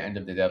by the end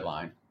of the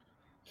deadline.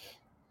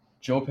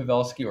 Joe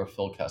Pavelski or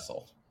Phil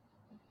Kessel.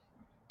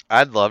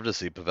 I'd love to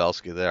see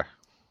Pavelski there.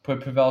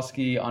 Put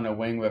Pavelski on a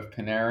wing with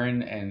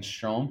Panarin and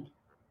Strome,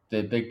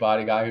 the big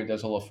body guy who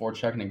does a little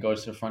forechecking and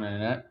goes to the front of the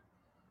net.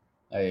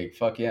 Like,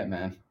 fuck yeah,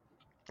 man.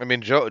 I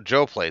mean,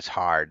 Joe plays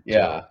hard, too.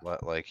 Yeah.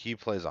 Like, he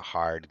plays a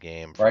hard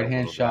game.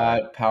 Right-hand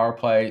shot, power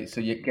play.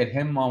 So you get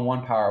him on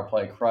one power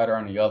play, Kreider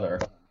on the other.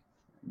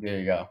 There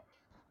you go.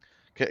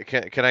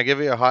 Can I give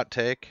you a hot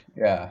take?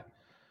 Yeah.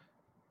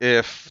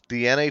 If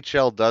the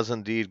NHL does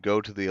indeed go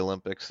to the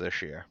Olympics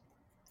this year,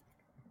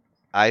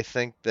 I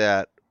think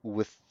that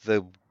with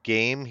the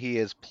game he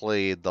has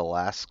played the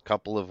last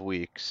couple of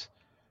weeks,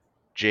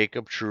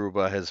 Jacob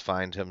Trouba has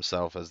found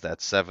himself as that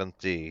 7th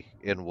D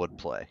in wood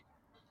play.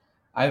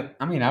 I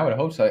mean, I would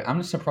hope so. I'm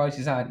just surprised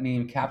he's not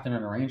named captain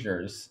of the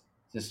Rangers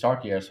to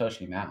start the year,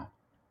 especially now.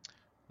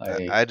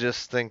 Like, I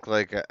just think,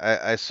 like,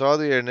 I saw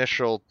the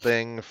initial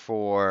thing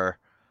for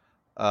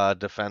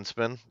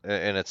defensemen,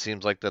 and it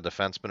seems like the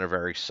defensemen are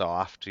very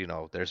soft.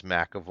 There's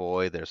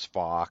McAvoy, there's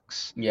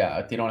Fox.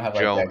 Yeah, they don't have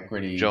that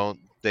gritty.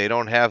 They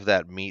don't have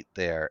that meat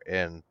there,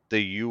 and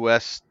the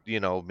U.S.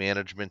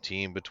 management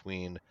team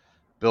between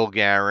Bill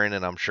Guerin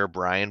and I'm sure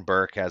Brian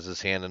Burke has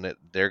his hand in it.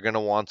 They're gonna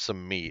want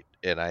some meat,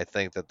 and I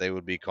think that they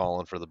would be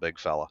calling for the big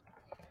fella.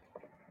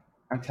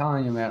 I'm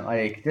telling you, man.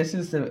 Like, this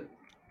is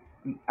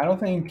I don't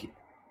think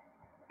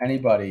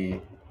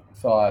anybody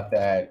thought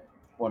that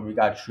when we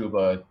got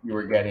Trouba, you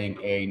were getting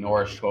a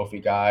Norris Trophy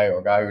guy or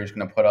a guy who's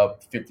going to put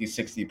up 50,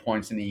 60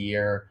 points in a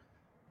year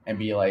and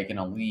be like an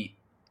elite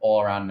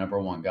all-around number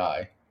 1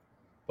 guy.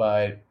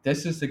 But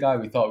this is the guy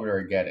we thought we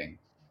were getting.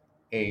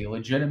 A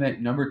legitimate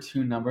number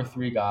 2, number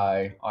 3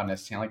 guy on a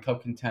Stanley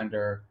Cup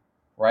contender,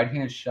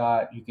 right-hand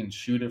shot, you can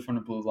shoot it from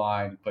the blue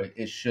line, but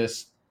it's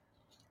just,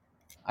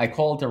 I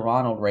call it the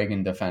Ronald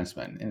Reagan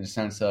defenseman in the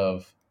sense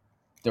of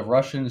the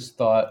Russians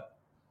thought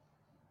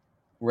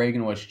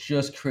Reagan was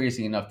just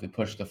crazy enough to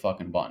push the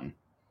fucking button,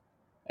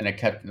 and it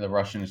kept the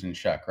Russians in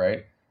check,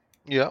 right?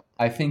 Yeah.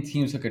 I think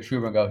teams look at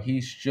Trouba and go,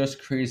 he's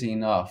just crazy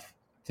enough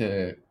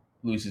to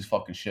lose his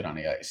fucking shit on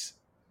the ice.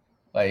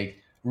 Like,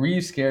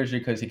 Reeves scares you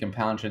because he can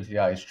pound you into the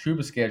ice.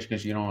 Trouba scares you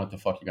because you don't know what the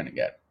fuck you're going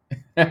to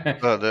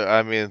get.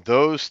 I mean,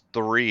 those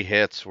 3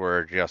 hits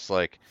were just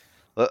like,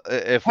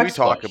 if we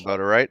talk about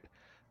it, right?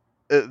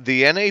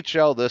 The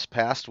NHL this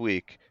past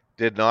week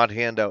did not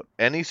hand out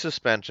any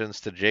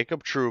suspensions to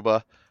Jacob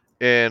Trouba.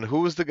 And who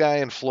was the guy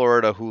in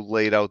Florida who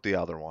laid out the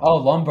other one?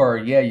 Oh,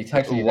 Lundberg. Yeah, you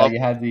texted me that. You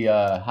had the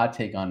hot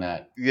take on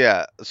that.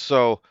 Yeah,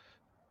 so...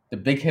 The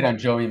big hit on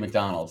Joey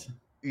McDonald.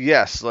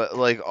 Yes,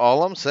 like,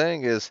 all I'm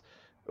saying is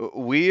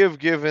we have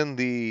given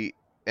the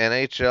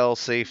NHL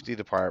safety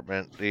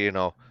department,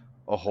 a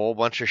whole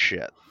bunch of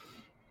shit.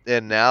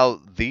 And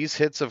now these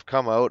hits have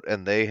come out,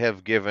 and they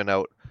have given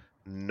out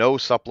no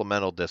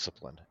supplemental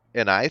discipline.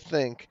 And I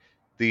think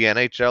the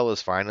NHL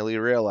is finally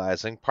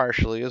realizing,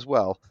 partially as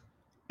well,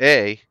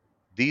 A,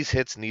 these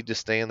hits need to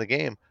stay in the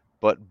game,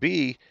 but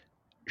B,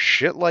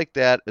 shit like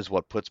that is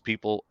what puts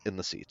people in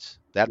the seats.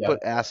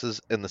 Put asses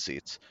in the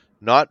seats.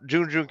 Not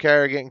June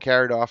Carey getting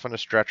carried off on a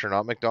stretcher,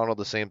 not McDonald,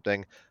 the same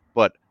thing,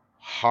 but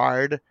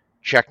hard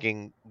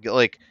checking,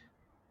 like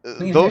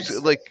clean those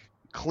hits. Like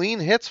clean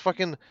hits.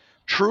 Fucking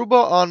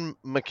Trouba on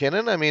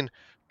McKinnon. I mean,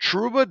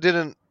 Trouba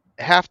didn't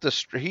have to.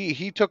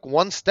 He took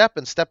one step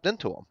and stepped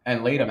into him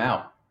and laid him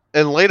out.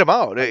 and laid him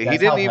out. Like, He that's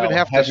didn't how even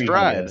have to heavy he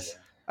stride. is.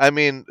 I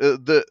mean,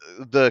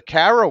 the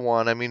Kara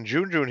one, I mean,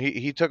 Jun,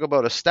 he took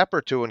about a step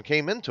or two and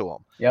came into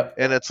him. Yep.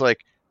 And it's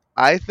like,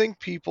 I think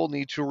people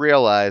need to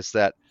realize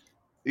that,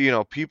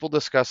 people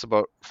discuss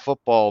about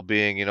football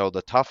being,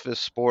 the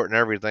toughest sport and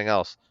everything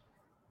else.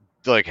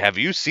 Like, have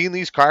you seen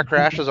these car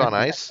crashes on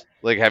ice?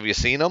 Like, have you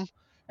seen them?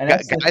 And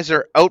Guys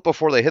are out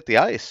before they hit the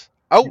ice.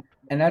 Out.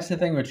 And that's the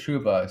thing with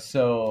Trouba.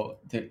 So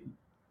the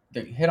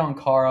hit on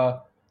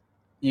Kara,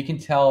 you can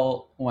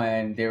tell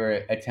when they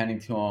were attending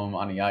to him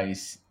on the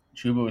ice.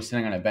 Trouba was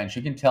sitting on a bench.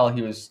 You can tell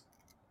he was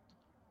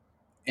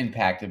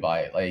impacted by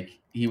it. Like,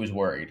 he was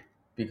worried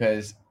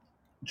because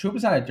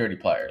Trouba's not a dirty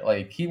player.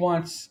 Like, he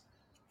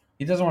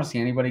doesn't want to see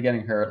anybody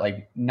getting hurt.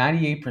 Like,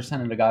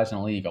 98% of the guys in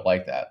the league are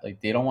like that.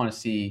 Like, they don't want to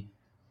see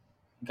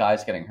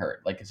guys getting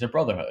hurt. Like, it's a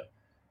brotherhood.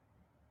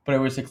 But it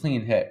was a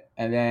clean hit.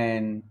 And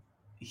then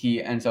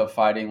he ends up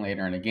fighting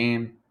later in the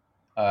game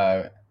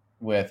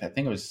with, I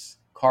think it was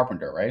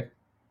Carpenter, right?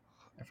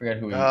 I forget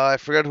who I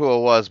forget who it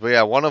was, but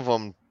yeah, one of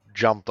them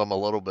jumped him a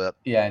little bit.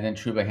 Yeah, and then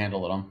Trouba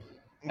handled him.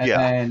 And Yeah.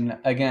 then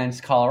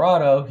against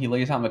Colorado, he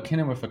lays out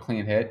McKinnon with a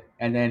clean hit,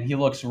 and then he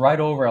looks right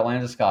over at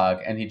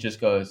Landeskog, and he just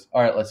goes,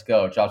 all right, let's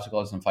go, drops the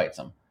gloves and fights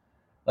him.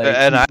 Like,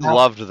 And I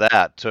loved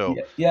that, too.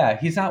 Yeah,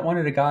 he's not one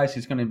of the guys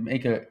who's going to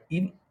make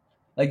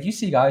like, you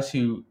see guys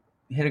who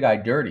hit a guy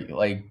dirty,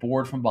 like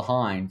board from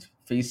behind,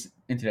 face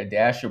into the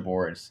dasher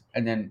boards,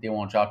 and then they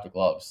won't drop the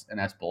gloves, and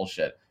that's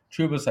bullshit.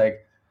 Trouba's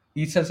like,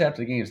 he says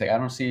after the game, he's like, I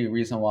don't see a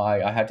reason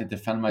why I had to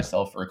defend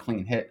myself for a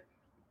clean hit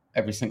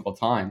every single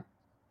time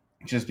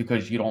just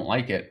because you don't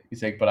like it.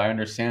 He's like, but I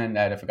understand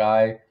that if a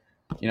guy,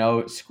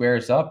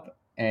 squares up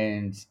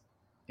and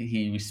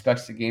he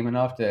respects the game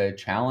enough to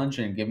challenge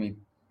and give me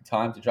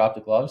time to drop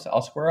the gloves,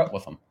 I'll square up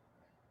with him.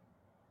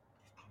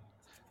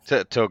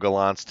 To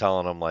Gallant's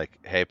telling him, like,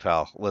 hey,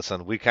 pal,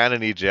 listen, we kind of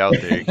need you out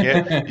there. You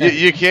can't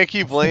you can't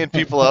keep laying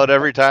people out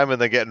every time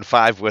and then getting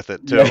 5 with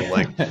it, too. Yeah.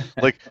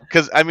 Like,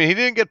 because, I mean, he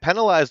didn't get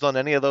penalized on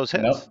any of those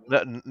hits.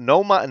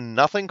 Nope.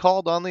 Nothing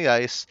called on the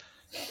ice.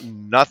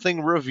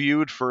 Nothing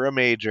reviewed for a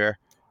major.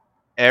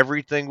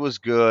 Everything was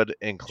good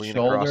and clean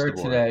across the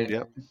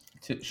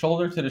board.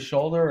 Shoulder to the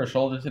shoulder or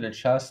shoulder to the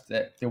chest.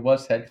 That there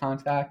was head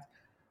contact,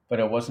 but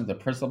it wasn't the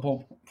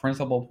principal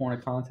point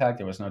of contact.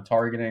 There was no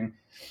targeting.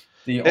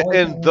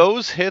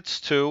 Those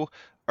hits, too,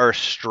 are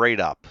straight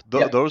up.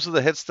 Those are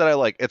the hits that I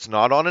like. It's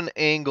not on an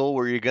angle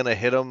where you're going to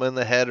hit them in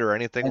the head or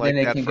anything like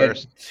that first. And then they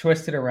can get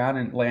twisted around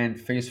and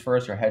land face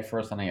first or head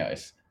first on the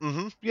ice.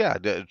 Mm-hmm. Yeah,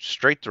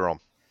 straight through them.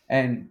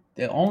 And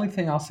the only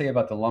thing I'll say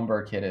about the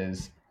Lundberg kid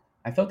is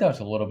I thought that was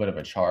a little bit of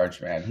a charge,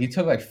 man. He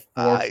took like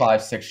 4,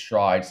 5, 6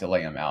 strides to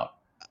lay him out.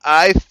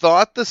 I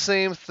thought the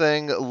same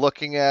thing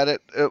looking at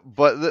it,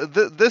 but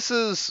this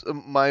is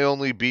my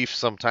only beef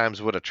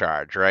sometimes with a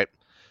charge, right?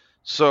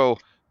 So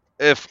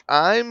if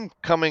I'm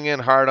coming in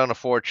hard on a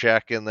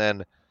forecheck and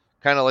then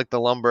kind of like the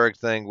Lundberg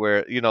thing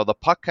where, the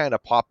puck kind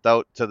of popped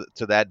out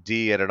to that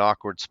D at an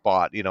awkward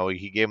spot.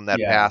 He gave him that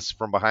pass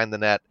from behind the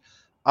net.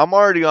 I'm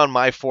already on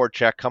my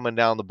forecheck coming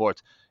down the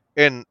boards.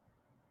 And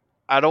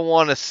I don't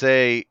want to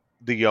say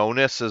the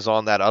onus is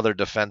on that other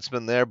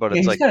defenseman there, but it's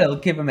he's like... He's got to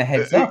give him a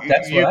heads up.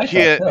 That's what I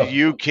thought, too.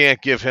 You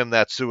can't give him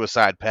that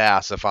suicide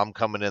pass if I'm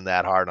coming in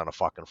that hard on a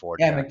fucking forecheck.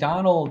 Yeah,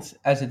 McDonald's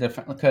as a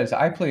defense... Because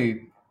I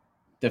played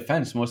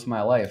defense most of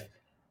my life.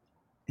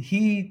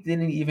 He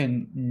didn't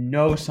even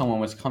know someone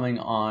was coming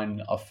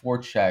on a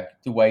forecheck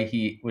the way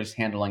he was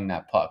handling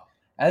that puck.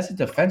 As a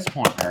defense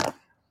partner,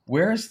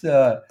 where's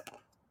the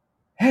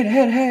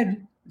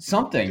head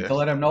something to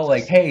let him know,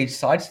 like, hey,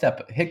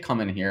 sidestep hit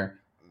coming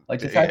here. Like,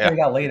 the fact that he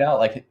got laid out,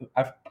 like,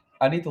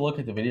 I need to look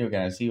at the video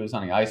again and see who was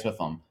on the ice with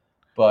him.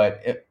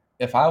 But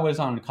if I was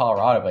on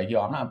Colorado, like,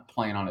 I'm not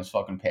playing on his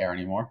fucking pair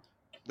anymore.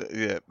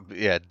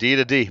 Yeah, D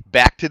to D,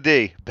 back to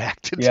D.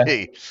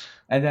 D.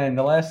 And then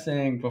the last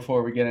thing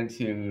before we get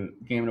into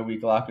game of the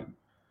week, lock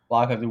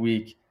of the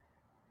week,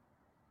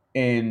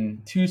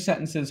 in 2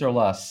 sentences or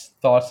less,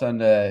 thoughts on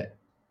the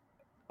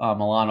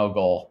Milano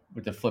goal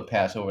with the flip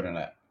pass over the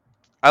net.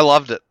 I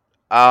loved it.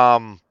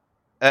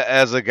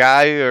 As a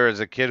guy or as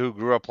a kid who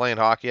grew up playing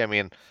hockey, I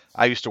mean,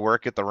 I used to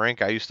work at the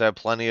rink. I used to have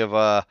plenty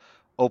of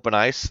open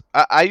ice.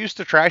 I used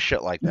to try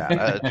shit like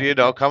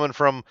that. Coming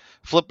from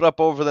flipping up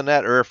over the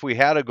net, or if we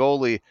had a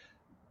goalie,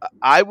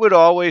 I would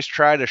always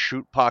try to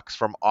shoot pucks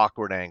from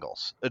awkward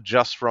angles,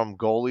 just from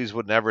goalies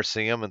would never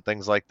see them and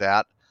things like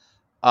that.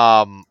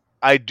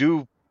 I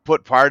do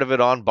put part of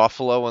it on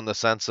Buffalo in the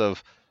sense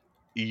of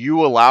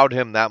you allowed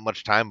him that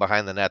much time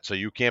behind the net, so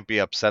you can't be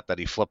upset that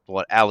he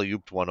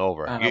alley-ooped one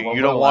over.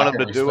 You don't want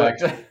him to do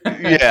it.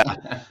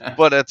 Yeah,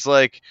 but it's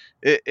like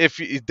if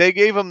they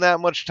gave him that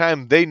much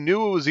time, they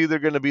knew it was either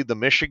going to be the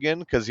Michigan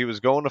because he was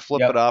going to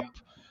flip it up,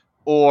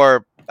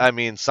 or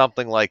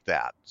something like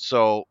that.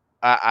 So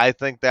I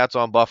think that's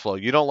on Buffalo.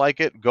 You don't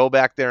like it? Go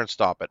back there and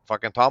stop it.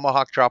 Fucking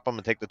tomahawk chop him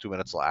and take the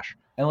 2-minute slash.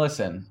 And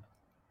listen,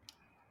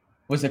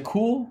 was it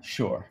cool?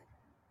 Sure.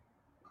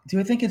 Do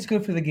I think it's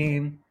good for the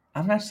game?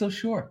 I'm not so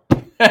sure.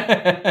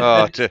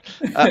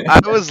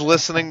 I was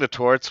listening to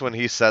Torts when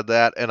he said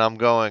that, and I'm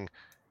going,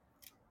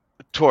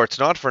 Torts,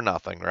 not for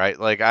nothing, right?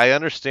 Like, I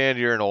understand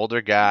you're an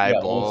older guy,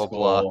 Yeah, blah, old blah,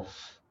 blah. school.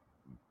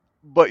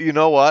 But you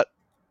know what?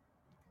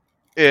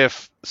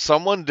 If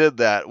someone did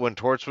that when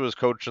Torts was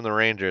coaching the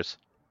Rangers,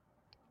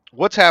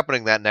 what's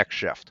happening that next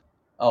shift?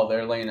 Oh,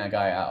 they're laying that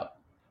guy out.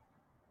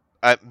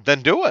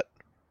 Then do it.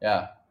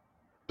 Yeah.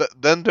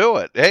 Then do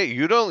it. Hey,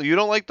 you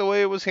don't like the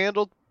way it was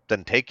handled?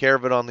 Then take care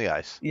of it on the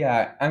ice.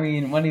 Yeah, I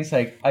mean, when he's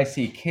like, I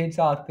see kids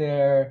out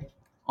there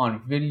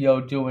on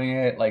video doing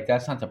it, like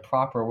that's not the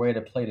proper way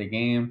to play the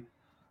game.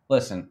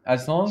 Listen,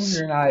 as long as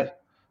you're not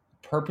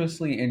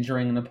purposely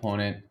injuring an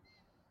opponent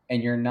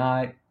and you're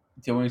not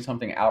doing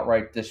something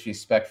outright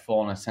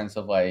disrespectful in a sense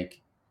of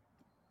like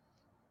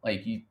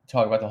you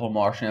talk about the whole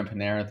Martian and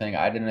Panarin thing.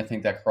 I didn't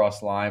think that crossed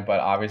the line, but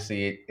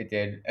obviously it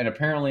did. And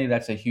apparently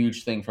that's a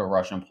huge thing for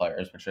Russian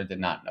players, which I did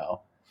not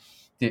know.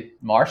 Did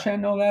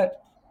Marchand know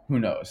that? Who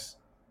knows?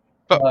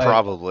 But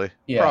probably.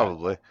 Yeah.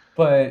 Probably.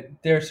 But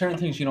there are certain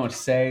things you don't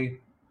say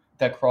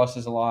that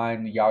crosses the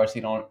line. You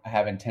obviously don't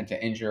have intent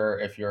to injure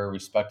if you're a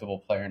respectable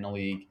player in the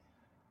league.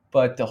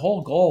 But the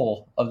whole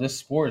goal of this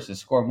sport is to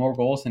score more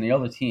goals than the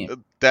other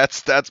team.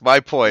 That's my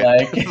point.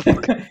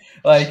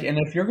 And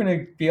if you're going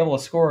to be able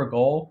to score a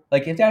goal,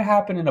 like if that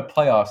happened in the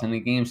playoffs in the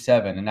Game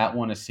 7 and that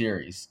won a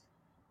series,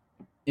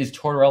 is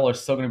Tortorella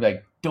still going to be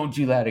like, don't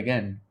do that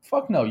again?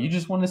 Fuck no, you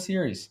just won the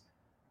series.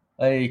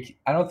 Like,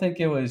 I don't think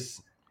it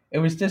was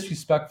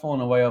disrespectful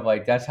in a way of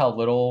like, that's how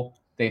little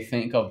they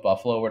think of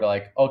Buffalo, where they're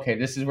like, okay,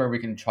 this is where we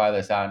can try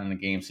this out in a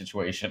game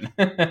situation.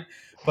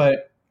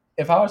 But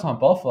if I was on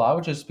Buffalo, I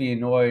would just be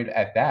annoyed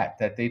at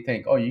that they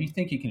think, oh, you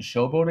think you can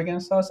showboat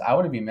against us? I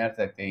wouldn't be mad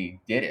that they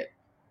did it.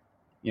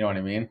 You know what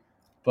I mean?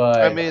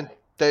 But I mean,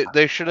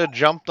 they should have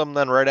jumped them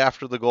then right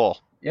after the goal.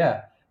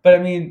 Yeah. But I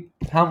mean,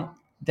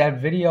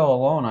 that video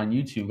alone on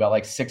YouTube got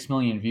like 6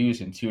 million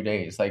views in 2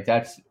 days. Like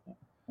that's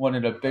one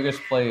of the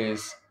biggest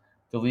plays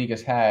the league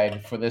has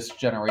had for this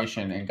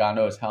generation and God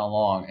knows how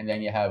long. And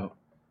then you have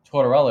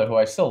Tortorella, who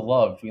I still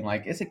love, being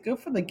like, is it good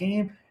for the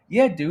game?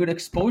 Yeah, dude,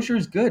 exposure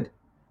is good.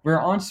 We're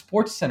on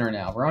SportsCenter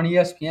now. We're on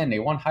ESPN. They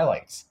want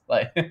highlights.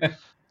 Like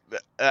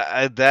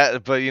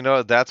but you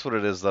know, that's what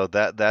it is though.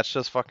 That's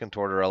just fucking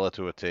Tortorella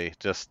to a T.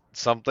 Just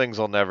some things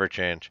will never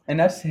change. And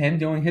that's him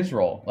doing his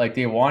role. Like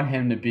they want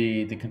him to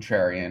be the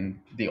contrarian,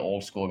 the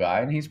old school guy,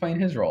 and he's playing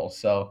his role.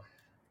 So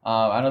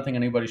I don't think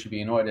anybody should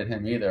be annoyed at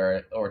him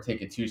either or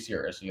take it too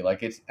seriously.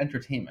 Like it's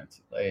entertainment.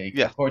 Like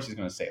Yeah. Of course he's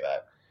going to say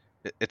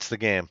that. It's the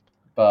game.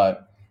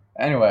 But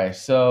anyway,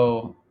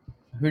 so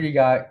who do you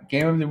got?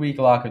 Game of the week,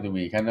 lock of the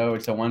week. I know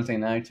it's a Wednesday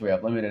night, so we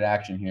have limited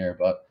action here,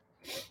 but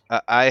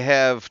I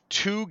have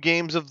 2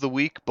 games of the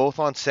week, both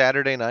on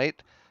Saturday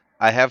night.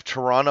 I have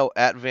Toronto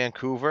at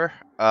Vancouver.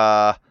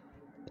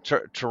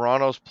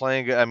 Toronto's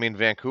playing good. I mean,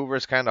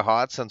 Vancouver's kind of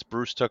hot since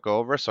Bruce took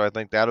over, so I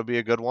think that'll be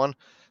a good one.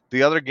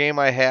 The other game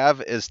I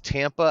have is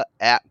Tampa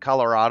at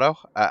Colorado.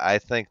 I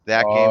think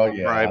that game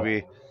will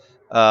probably be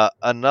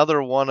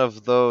another one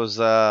of those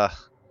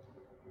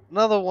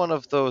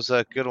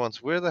good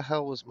ones. Where the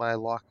hell was my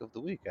lock of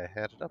the week? I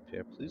had it up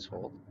here. Please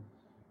hold.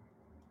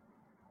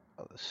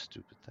 Oh, this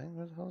stupid thing.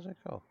 Where the hell did it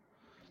go?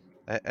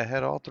 I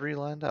had all 3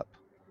 lined up.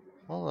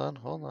 Hold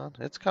on.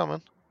 It's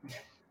coming.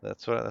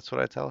 That's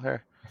what I tell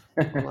her.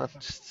 Hold on,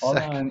 just a hold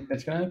sec. on.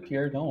 It's going to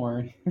appear. Don't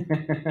worry.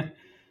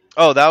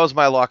 Oh, that was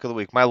my lock of the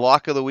week. My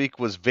lock of the week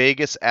was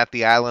Vegas at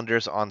the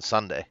Islanders on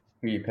Sunday.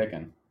 Who are you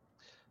picking?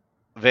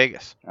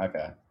 Vegas.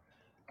 Okay.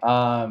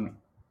 I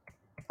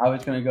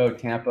was going to go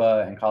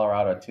Tampa and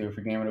Colorado too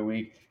for game of the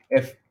week.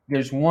 If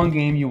there's one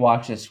game you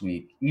watch this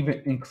week,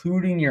 even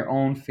including your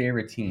own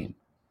favorite team,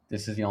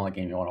 this is the only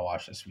game you want to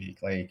watch this week.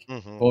 Like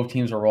both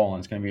teams are rolling.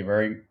 It's going to be a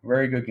very,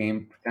 very good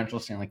game. Potential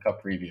Stanley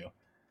Cup preview.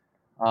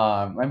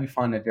 Let me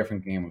find a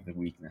different game of the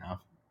week now.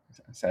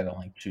 So I don't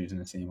like choosing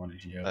the same one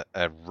as you.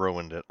 I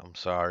ruined it. I'm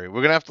sorry.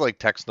 We're gonna have to like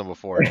text them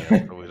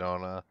beforehand so we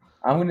don't.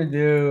 I'm gonna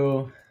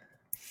do.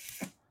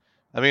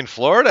 I mean,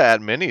 Florida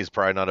at Mini is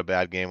probably not a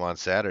bad game on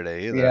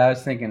Saturday either. Yeah, I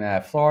was thinking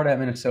that. Florida at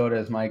Minnesota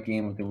is my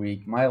game of the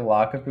week. My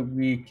lock of the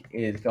week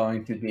is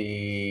going to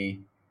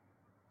be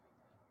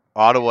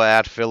Ottawa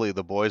at Philly.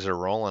 The boys are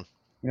rolling.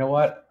 You know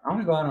what? I'm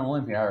going to go out on a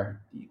limb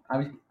here.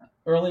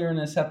 Earlier in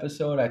this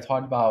episode, I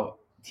talked about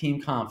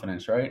team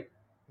confidence, right?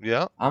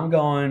 Yeah. I'm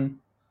going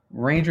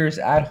Rangers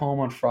at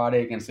home on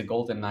Friday against the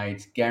Golden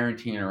Knights,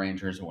 guaranteeing the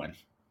Rangers a win.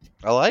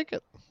 I like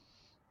it.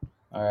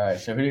 All right,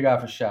 so who do you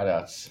got for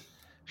shout-outs?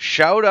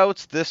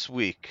 Shout-outs this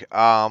week.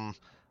 I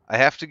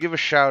have to give a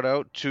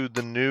shout-out to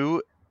the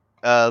newly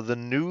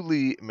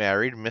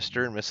married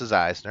Mr. and Mrs.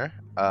 Eisner.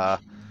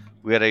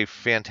 We had a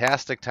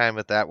fantastic time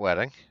at that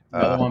wedding.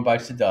 Another one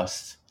bites the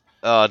dust.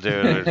 Oh,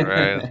 dude,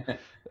 right.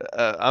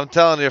 I'm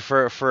telling you,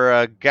 for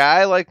a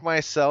guy like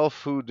myself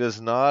who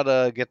does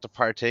not get to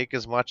partake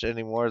as much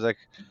anymore, it's like,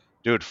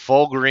 dude,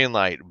 full green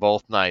light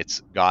both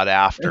nights. Got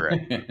after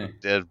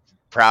it.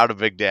 Proud of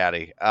Big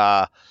Daddy.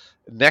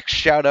 Next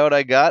shout out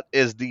I got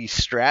is the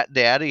Strat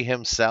Daddy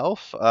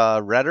himself.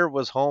 Redder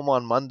was home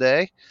on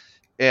Monday,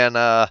 and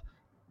I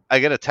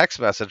get a text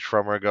message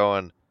from her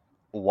going,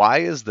 why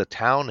is the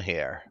town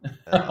here? And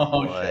I'm Oh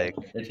like,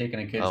 shit! They're taking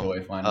the kids away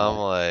I'm finally.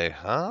 like,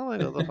 huh?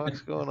 Like, what the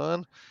fuck's going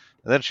on?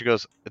 And then she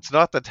goes, it's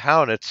not the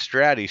town, it's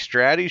Stratty.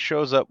 Stratty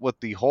shows up with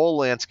the whole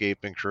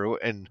landscaping crew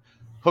and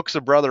hooks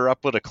a brother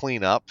up with a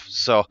cleanup.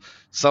 So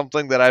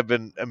something that I've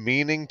been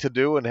meaning to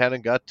do and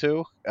hadn't got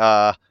to.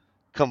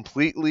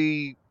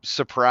 Completely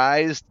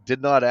surprised,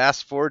 did not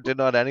ask for, did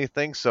not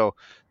anything. So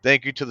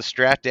thank you to the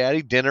Strat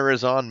Daddy. Dinner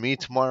is on me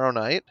tomorrow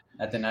night.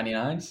 At the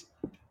 99s?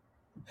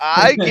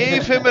 I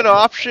gave him an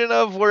option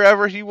of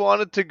wherever he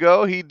wanted to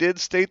go. He did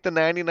state the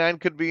 99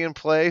 could be in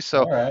play.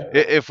 So All right.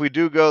 if we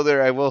do go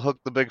there, I will hook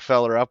the big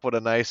feller up with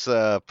a nice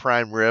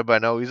prime rib. I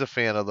know he's a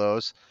fan of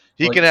those.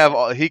 He can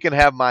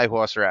have my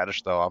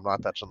horseradish though. I'm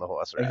not touching the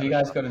horseradish. If you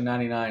guys go to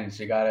 99s,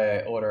 you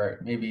gotta order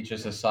maybe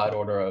just a side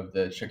order of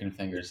the chicken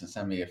fingers and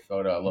send me a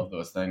photo. I love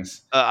those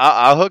things.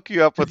 I'll hook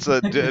you up with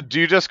the. Do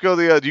you just go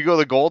do you go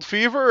the Gold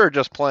Fever or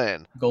just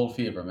plain? Gold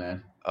Fever,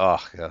 man.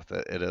 Oh yeah,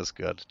 it is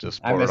good. Just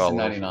I pour miss it the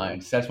all over.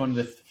 99s. That's one of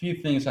the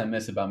few things I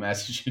miss about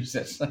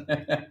Massachusetts.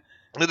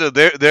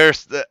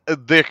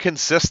 They're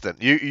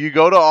consistent. You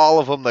go to all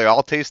of them, they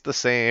all taste the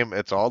same.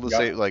 It's all the Yep.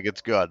 same. Like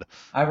it's good.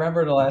 I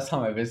remember the last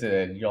time I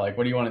visited, you're like,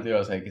 what do you want to do? I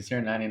was like, is there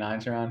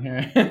 99s around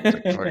here?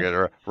 Forget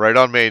it. Right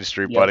on Main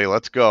Street, Yep. buddy.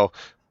 Let's go.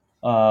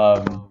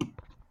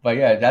 But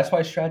yeah, that's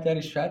why Strat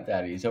Daddy's Strat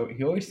Daddy. So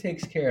he always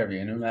takes care of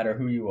you, no matter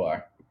who you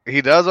are.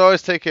 He does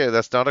always take care.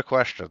 That's not a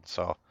question.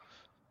 So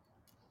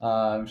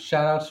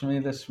Shout outs for me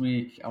this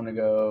week. I'm gonna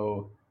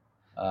go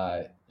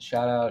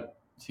shout out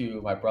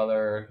to my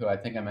brother, who I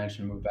think I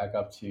mentioned moved back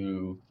up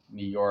to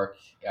New York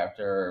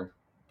after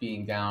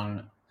being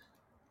down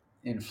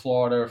in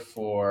Florida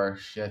for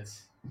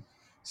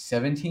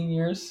 17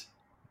 years,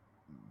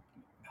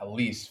 at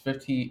least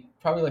 15,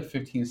 probably like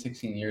 15,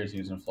 16 years he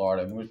was in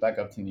Florida. Moved back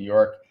up to New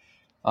York.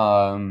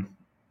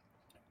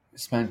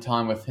 Spent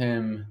time with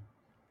him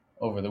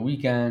over the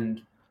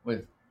weekend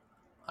with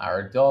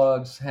our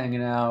dogs,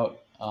 hanging out,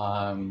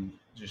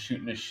 just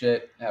shooting the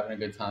shit, having a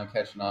good time,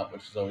 catching up,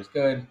 which is always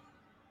good.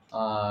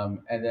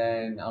 And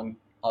then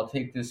I'll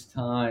take this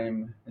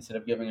time, instead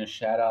of giving a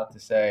shout out, to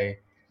say,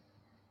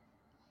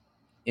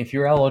 if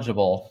you're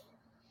eligible,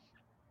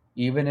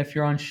 even if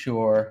you're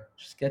unsure,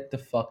 just get the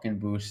fucking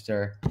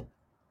booster.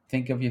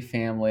 Think of your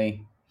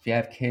family. If you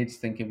have kids,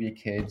 think of your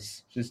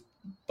kids. Just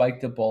bite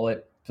the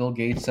bullet. Bill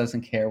Gates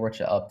doesn't care what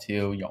you're up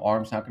to. Your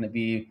arm's not going to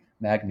be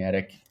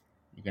magnetic.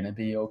 You're going to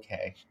be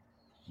okay.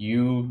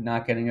 You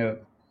not getting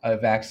a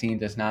vaccine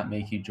does not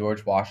make you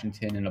George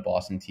Washington in a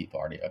Boston Tea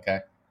Party, okay?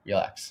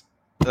 Relax.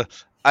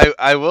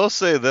 I will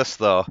say this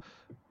though,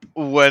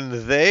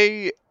 when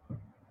they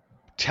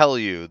tell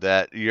you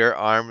that your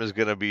arm is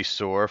gonna be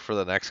sore for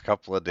the next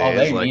couple of days, Oh,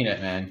 they like, mean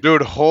it, man.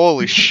 dude,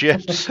 holy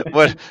shit!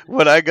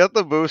 when I got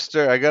the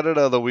booster, I got it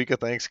on the week of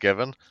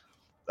Thanksgiving.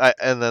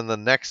 And then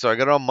so I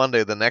got it on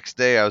Monday. The next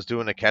day, I was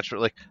doing a catch.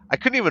 Like, I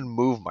couldn't even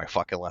move my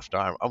fucking left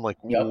arm. I'm like,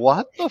 Yep.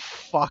 what the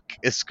fuck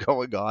is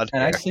going on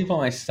And here? I sleep on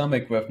my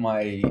stomach with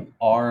my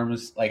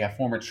arms, like I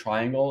form a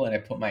triangle, and I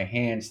put my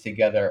hands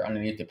together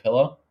underneath the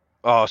pillow.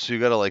 Oh, so you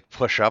gotta like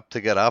push up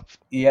to get up?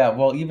 Yeah,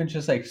 well, even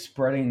just like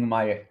spreading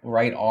my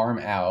right arm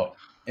out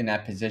in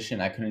that position,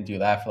 I couldn't do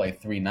that for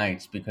like 3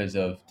 nights because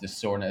of the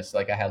soreness.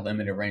 Like I had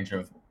limited range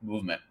of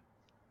movement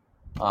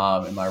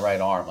in my right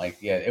arm. Like,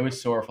 yeah, it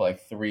was sore for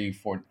like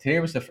 3-4. Today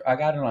was I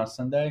got it on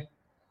Sunday.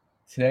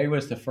 Today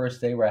was the first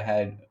day where I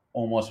had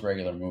almost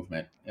regular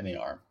movement in the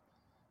arm.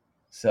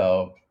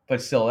 So,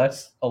 but still,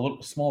 that's a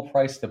little small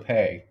price to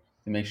pay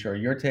to make sure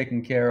you're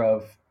taken care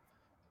of,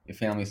 your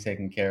family's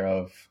taken care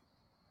of.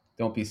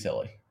 Don't be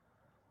silly.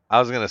 I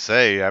was gonna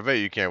say, I bet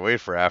you can't wait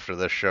for after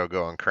this show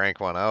go and crank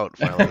one out,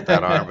 finally get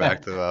that arm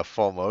back to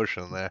full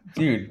motion there.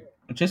 Dude,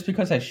 just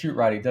because I shoot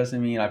righty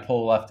doesn't mean I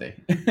pull lefty.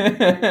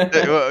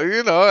 Well,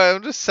 you know,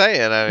 I'm just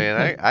saying. I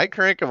mean, I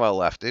crank him out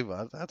lefty,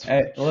 but that's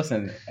fine. Hey,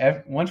 listen,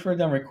 once we're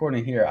done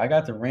recording here, I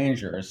got the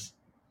Rangers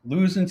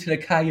losing to the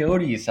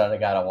Coyotes that I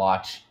gotta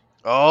watch.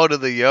 Oh, to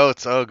the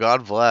Yotes. Oh,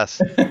 God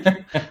bless.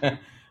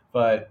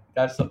 But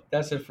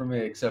that's it for me,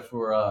 except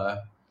for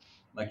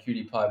my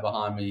cutie pie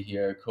behind me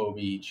here,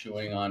 Kobe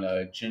chewing on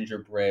a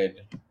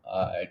gingerbread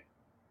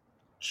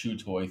chew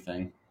toy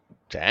thing.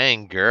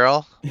 Dang,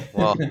 girl.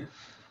 Well,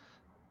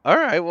 all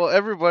right. Well,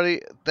 everybody,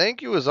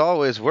 thank you as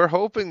always. We're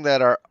hoping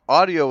that our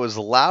audio is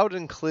loud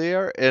and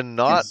clear and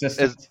not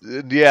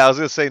Consistent. yeah, I was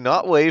gonna say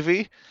not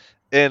wavy.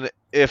 And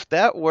if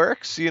that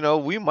works, you know,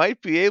 we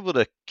might be able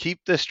to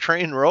keep this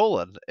train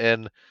rolling.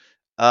 And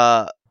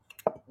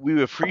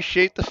we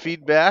appreciate the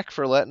feedback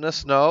for letting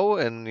us know,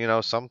 and you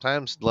know,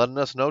 sometimes letting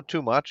us know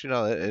too much. You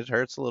know, it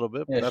hurts a little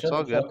bit, but Yeah, that's shut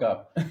all the good. fuck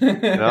up.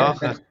 You know,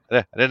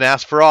 I didn't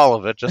ask for all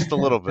of it, just a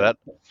little bit.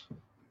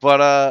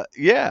 But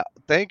yeah,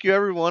 thank you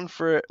everyone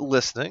for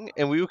listening,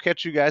 and we will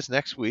catch you guys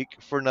next week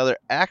for another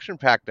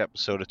action-packed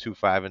episode of 2,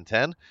 5, and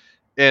 10.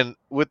 And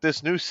with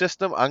this new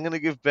system, I'm gonna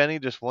give Benny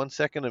just 1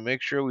 second to make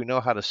sure we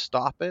know how to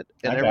stop it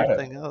and I got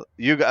everything else.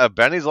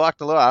 Benny's locked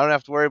and loaded. I don't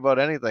have to worry about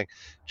anything.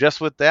 Just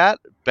with that,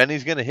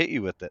 Benny's gonna hit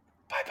you with it.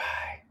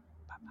 Bye-bye.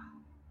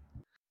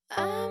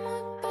 I'm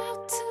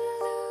about to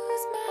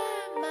lose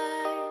my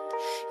mind.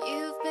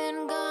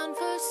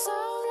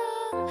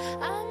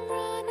 I'm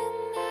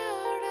running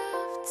out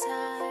of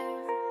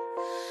time.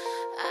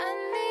 I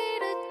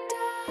need a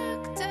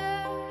doctor.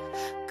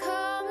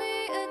 Call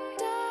me a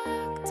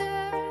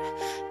doctor.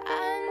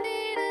 I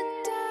need a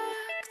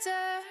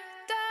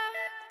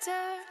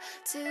doctor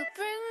to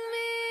bring